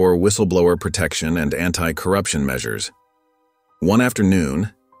advocacy for whistleblower protection and anti-corruption measures. One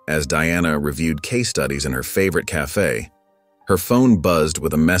afternoon, as Diana reviewed case studies in her favorite cafe, her phone buzzed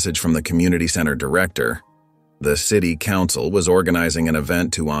with a message from the community center director. The city council was organizing an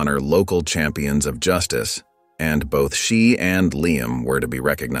event to honor local champions of justice, and both she and Liam were to be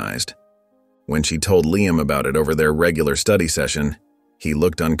recognized. When she told Liam about it over their regular study session, he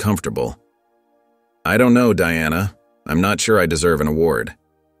looked uncomfortable. "I don't know, Diana. I'm not sure I deserve an award."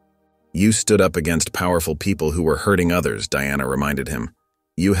 "You stood up against powerful people who were hurting others," Diana reminded him.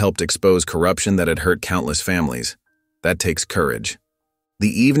 "You helped expose corruption that had hurt countless families. That takes courage."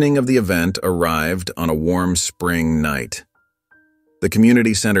 The evening of the event arrived on a warm spring night. The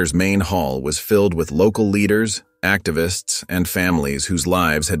community center's main hall was filled with local leaders, activists, and families whose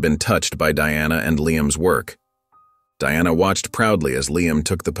lives had been touched by Diana and Liam's work. Diana watched proudly as Liam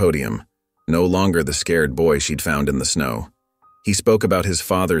took the podium, no longer the scared boy she'd found in the snow. He spoke about his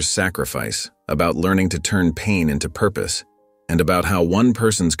father's sacrifice, about learning to turn pain into purpose, and about how one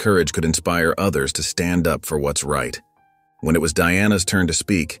person's courage could inspire others to stand up for what's right. When it was Diana's turn to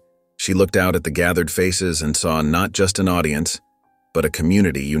speak, she looked out at the gathered faces and saw not just an audience, but a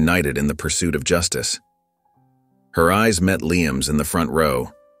community united in the pursuit of justice. Her eyes met Liam's in the front row,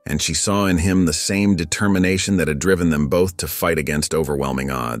 and she saw in him the same determination that had driven them both to fight against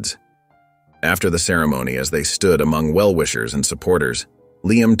overwhelming odds. After the ceremony, as they stood among well-wishers and supporters,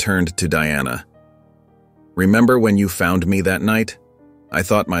 Liam turned to Diana. "Remember when you found me that night? I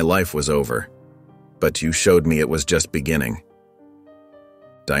thought my life was over. But you showed me it was just beginning."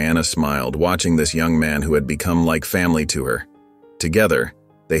 Diana smiled, watching this young man who had become like family to her. Together,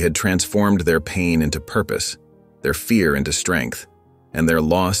 they had transformed their pain into purpose, their fear into strength, and their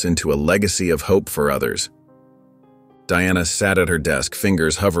loss into a legacy of hope for others. Diana sat at her desk,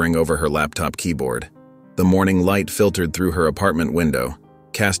 fingers hovering over her laptop keyboard. The morning light filtered through her apartment window,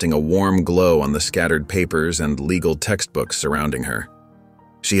 casting a warm glow on the scattered papers and legal textbooks surrounding her.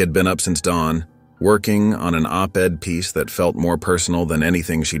 She had been up since dawn, working on an op-ed piece that felt more personal than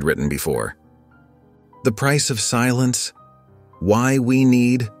anything she'd written before. "The price of silence? Why we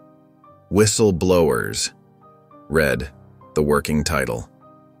need..." Whistleblowers, read the working title.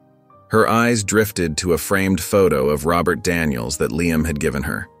 Her eyes drifted to a framed photo of Robert Daniels that Liam had given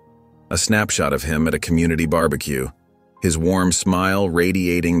her, a snapshot of him at a community barbecue, his warm smile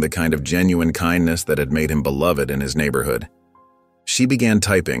radiating the kind of genuine kindness that had made him beloved in his neighborhood. She began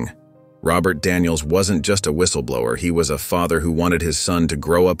typing. Robert Daniels wasn't just a whistleblower, he was a father who wanted his son to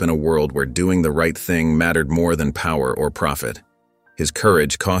grow up in a world where doing the right thing mattered more than power or profit. His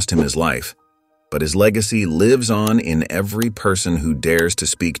courage cost him his life, but his legacy lives on in every person who dares to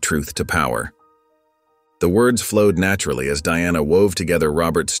speak truth to power. The words flowed naturally as Diana wove together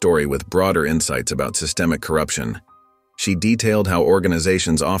Robert's story with broader insights about systemic corruption. She detailed how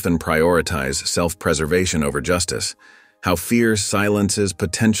organizations often prioritize self-preservation over justice, how fear silences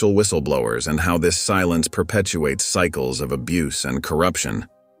potential whistleblowers, and how this silence perpetuates cycles of abuse and corruption.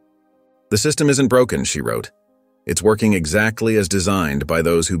 "The system isn't broken," she wrote. "It's working exactly as designed by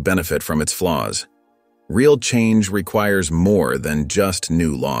those who benefit from its flaws. Real change requires more than just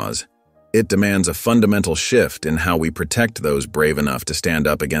new laws. It demands a fundamental shift in how we protect those brave enough to stand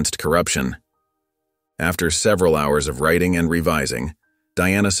up against corruption." After several hours of writing and revising,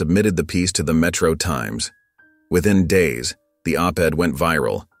 Diana submitted the piece to the Metro Times. Within days, the op-ed went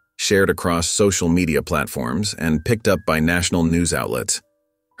viral, shared across social media platforms, and picked up by national news outlets.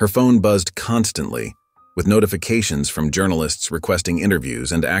 Her phone buzzed constantly, with notifications from journalists requesting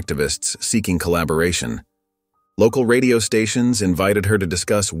interviews and activists seeking collaboration. Local radio stations invited her to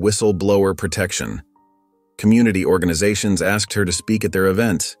discuss whistleblower protection. Community organizations asked her to speak at their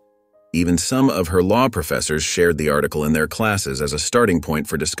events. Even some of her law professors shared the article in their classes as a starting point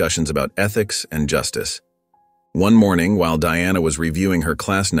for discussions about ethics and justice. One morning, while Diana was reviewing her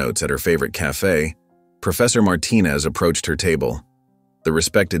class notes at her favorite cafe, Professor Martinez approached her table. The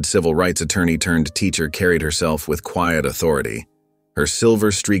respected civil rights attorney turned teacher carried herself with quiet authority, her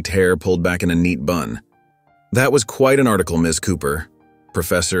silver-streaked hair pulled back in a neat bun. "That was quite an article, Ms. Cooper,"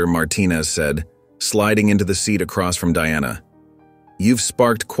 Professor Martinez said, sliding into the seat across from Diana. "You've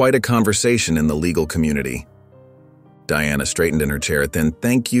sparked quite a conversation in the legal community." Diana straightened in her chair, then,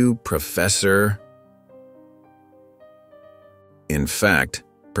 "Thank you, Professor." "In fact,"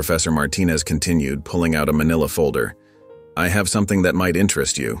 Professor Martinez continued, pulling out a manila folder, "I have something that might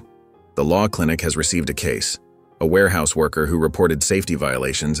interest you. The law clinic has received a case. A warehouse worker who reported safety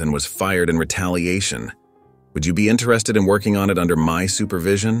violations and was fired in retaliation. Would you be interested in working on it under my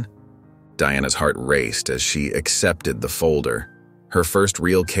supervision?" Diana's heart raced as she accepted the folder, her first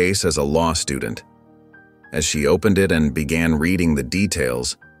real case as a law student. As she opened it and began reading the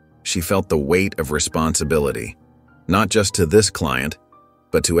details, she felt the weight of responsibility, not just to this client,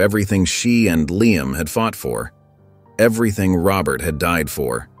 but to everything she and Liam had fought for, everything Robert had died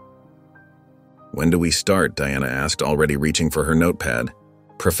for. "When do we start?" Diana asked, already reaching for her notepad.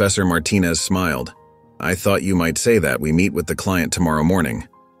 Professor Martinez smiled. "I thought you might say that. We meet with the client tomorrow morning."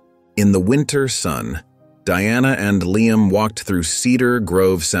 In the winter sun, Diana and Liam walked through Cedar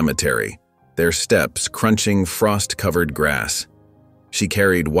Grove Cemetery, their steps crunching frost-covered grass. She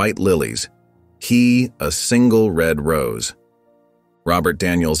carried white lilies, he a single red rose. Robert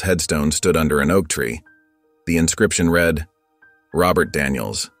Daniels' headstone stood under an oak tree. The inscription read, "Robert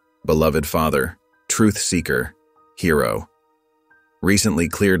Daniels, beloved father, truth seeker, hero." Recently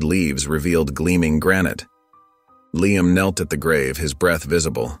cleared leaves revealed gleaming granite. Liam knelt at the grave, his breath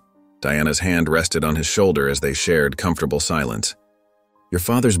visible. Diana's hand rested on his shoulder as they shared comfortable silence. "Your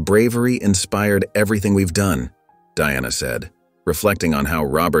father's bravery inspired everything we've done," Diana said, reflecting on how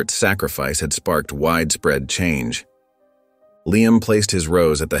Robert's sacrifice had sparked widespread change. Liam placed his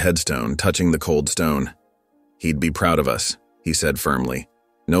rose at the headstone, touching the cold stone. "He'd be proud of us," he said firmly,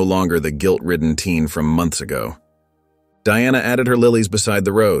 no longer the guilt-ridden teen from months ago. Diana added her lilies beside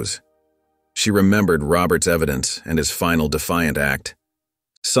the rose. She remembered Robert's evidence and his final defiant act.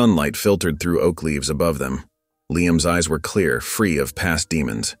 Sunlight filtered through oak leaves above them. Liam's eyes were clear, free of past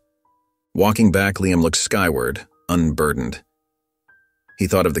demons. Walking back, Liam looked skyward, unburdened. He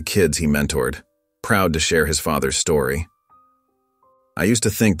thought of the kids he mentored, proud to share his father's story. "I used to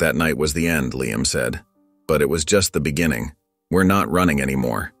think that night was the end," Liam said, "but it was just the beginning. We're not running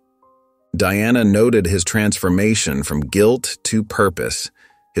anymore." Diana noted his transformation from guilt to purpose,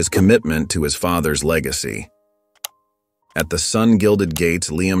 his commitment to his father's legacy. At the sun-gilded gates,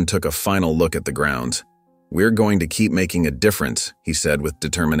 Liam took a final look at the grounds. "We're going to keep making a difference," he said with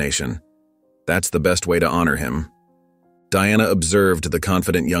determination. "That's the best way to honor him." Diana observed the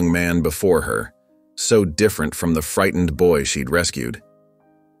confident young man before her, so different from the frightened boy she'd rescued.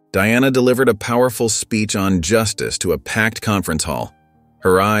 Diana delivered a powerful speech on justice to a packed conference hall,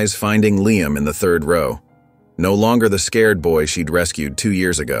 her eyes finding Liam in the third row, no longer the scared boy she'd rescued 2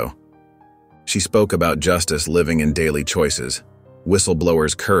 years ago. She spoke about justice living in daily choices,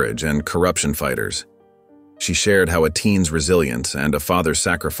 whistleblowers' courage, and corruption fighters. She shared how a teen's resilience and a father's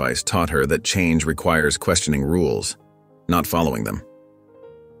sacrifice taught her that change requires questioning rules, not following them.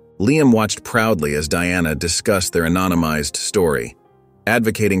 Liam watched proudly as Diana discussed their anonymized story,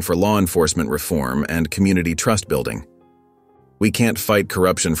 advocating for law enforcement reform and community trust building. "We can't fight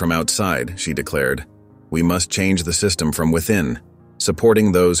corruption from outside," she declared. "We must change the system from within,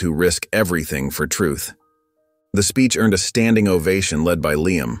 supporting those who risk everything for truth." The speech earned a standing ovation led by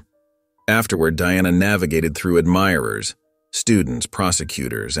Liam. Afterward, Diana navigated through admirers, students,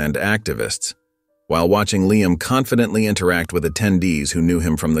 prosecutors, and activists, while watching Liam confidently interact with attendees who knew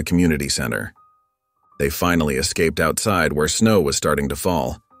him from the community center. They finally escaped outside where snow was starting to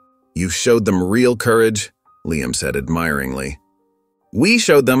fall. "You showed them real courage," Liam said admiringly. "We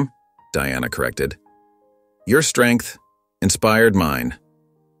showed them," Diana corrected. "Your strength inspired mine."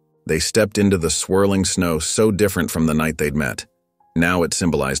 They stepped into the swirling snow so different from the night they'd met. Now it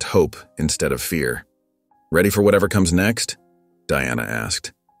symbolized hope instead of fear. "Ready for whatever comes next?" Diana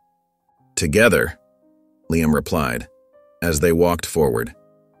asked. "Together," Liam replied, as they walked forward,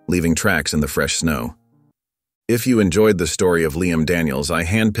 leaving tracks in the fresh snow. If you enjoyed the story of Liam Daniels, I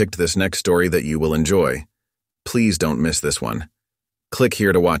handpicked this next story that you will enjoy. Please don't miss this one. Click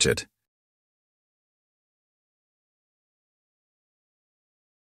here to watch it.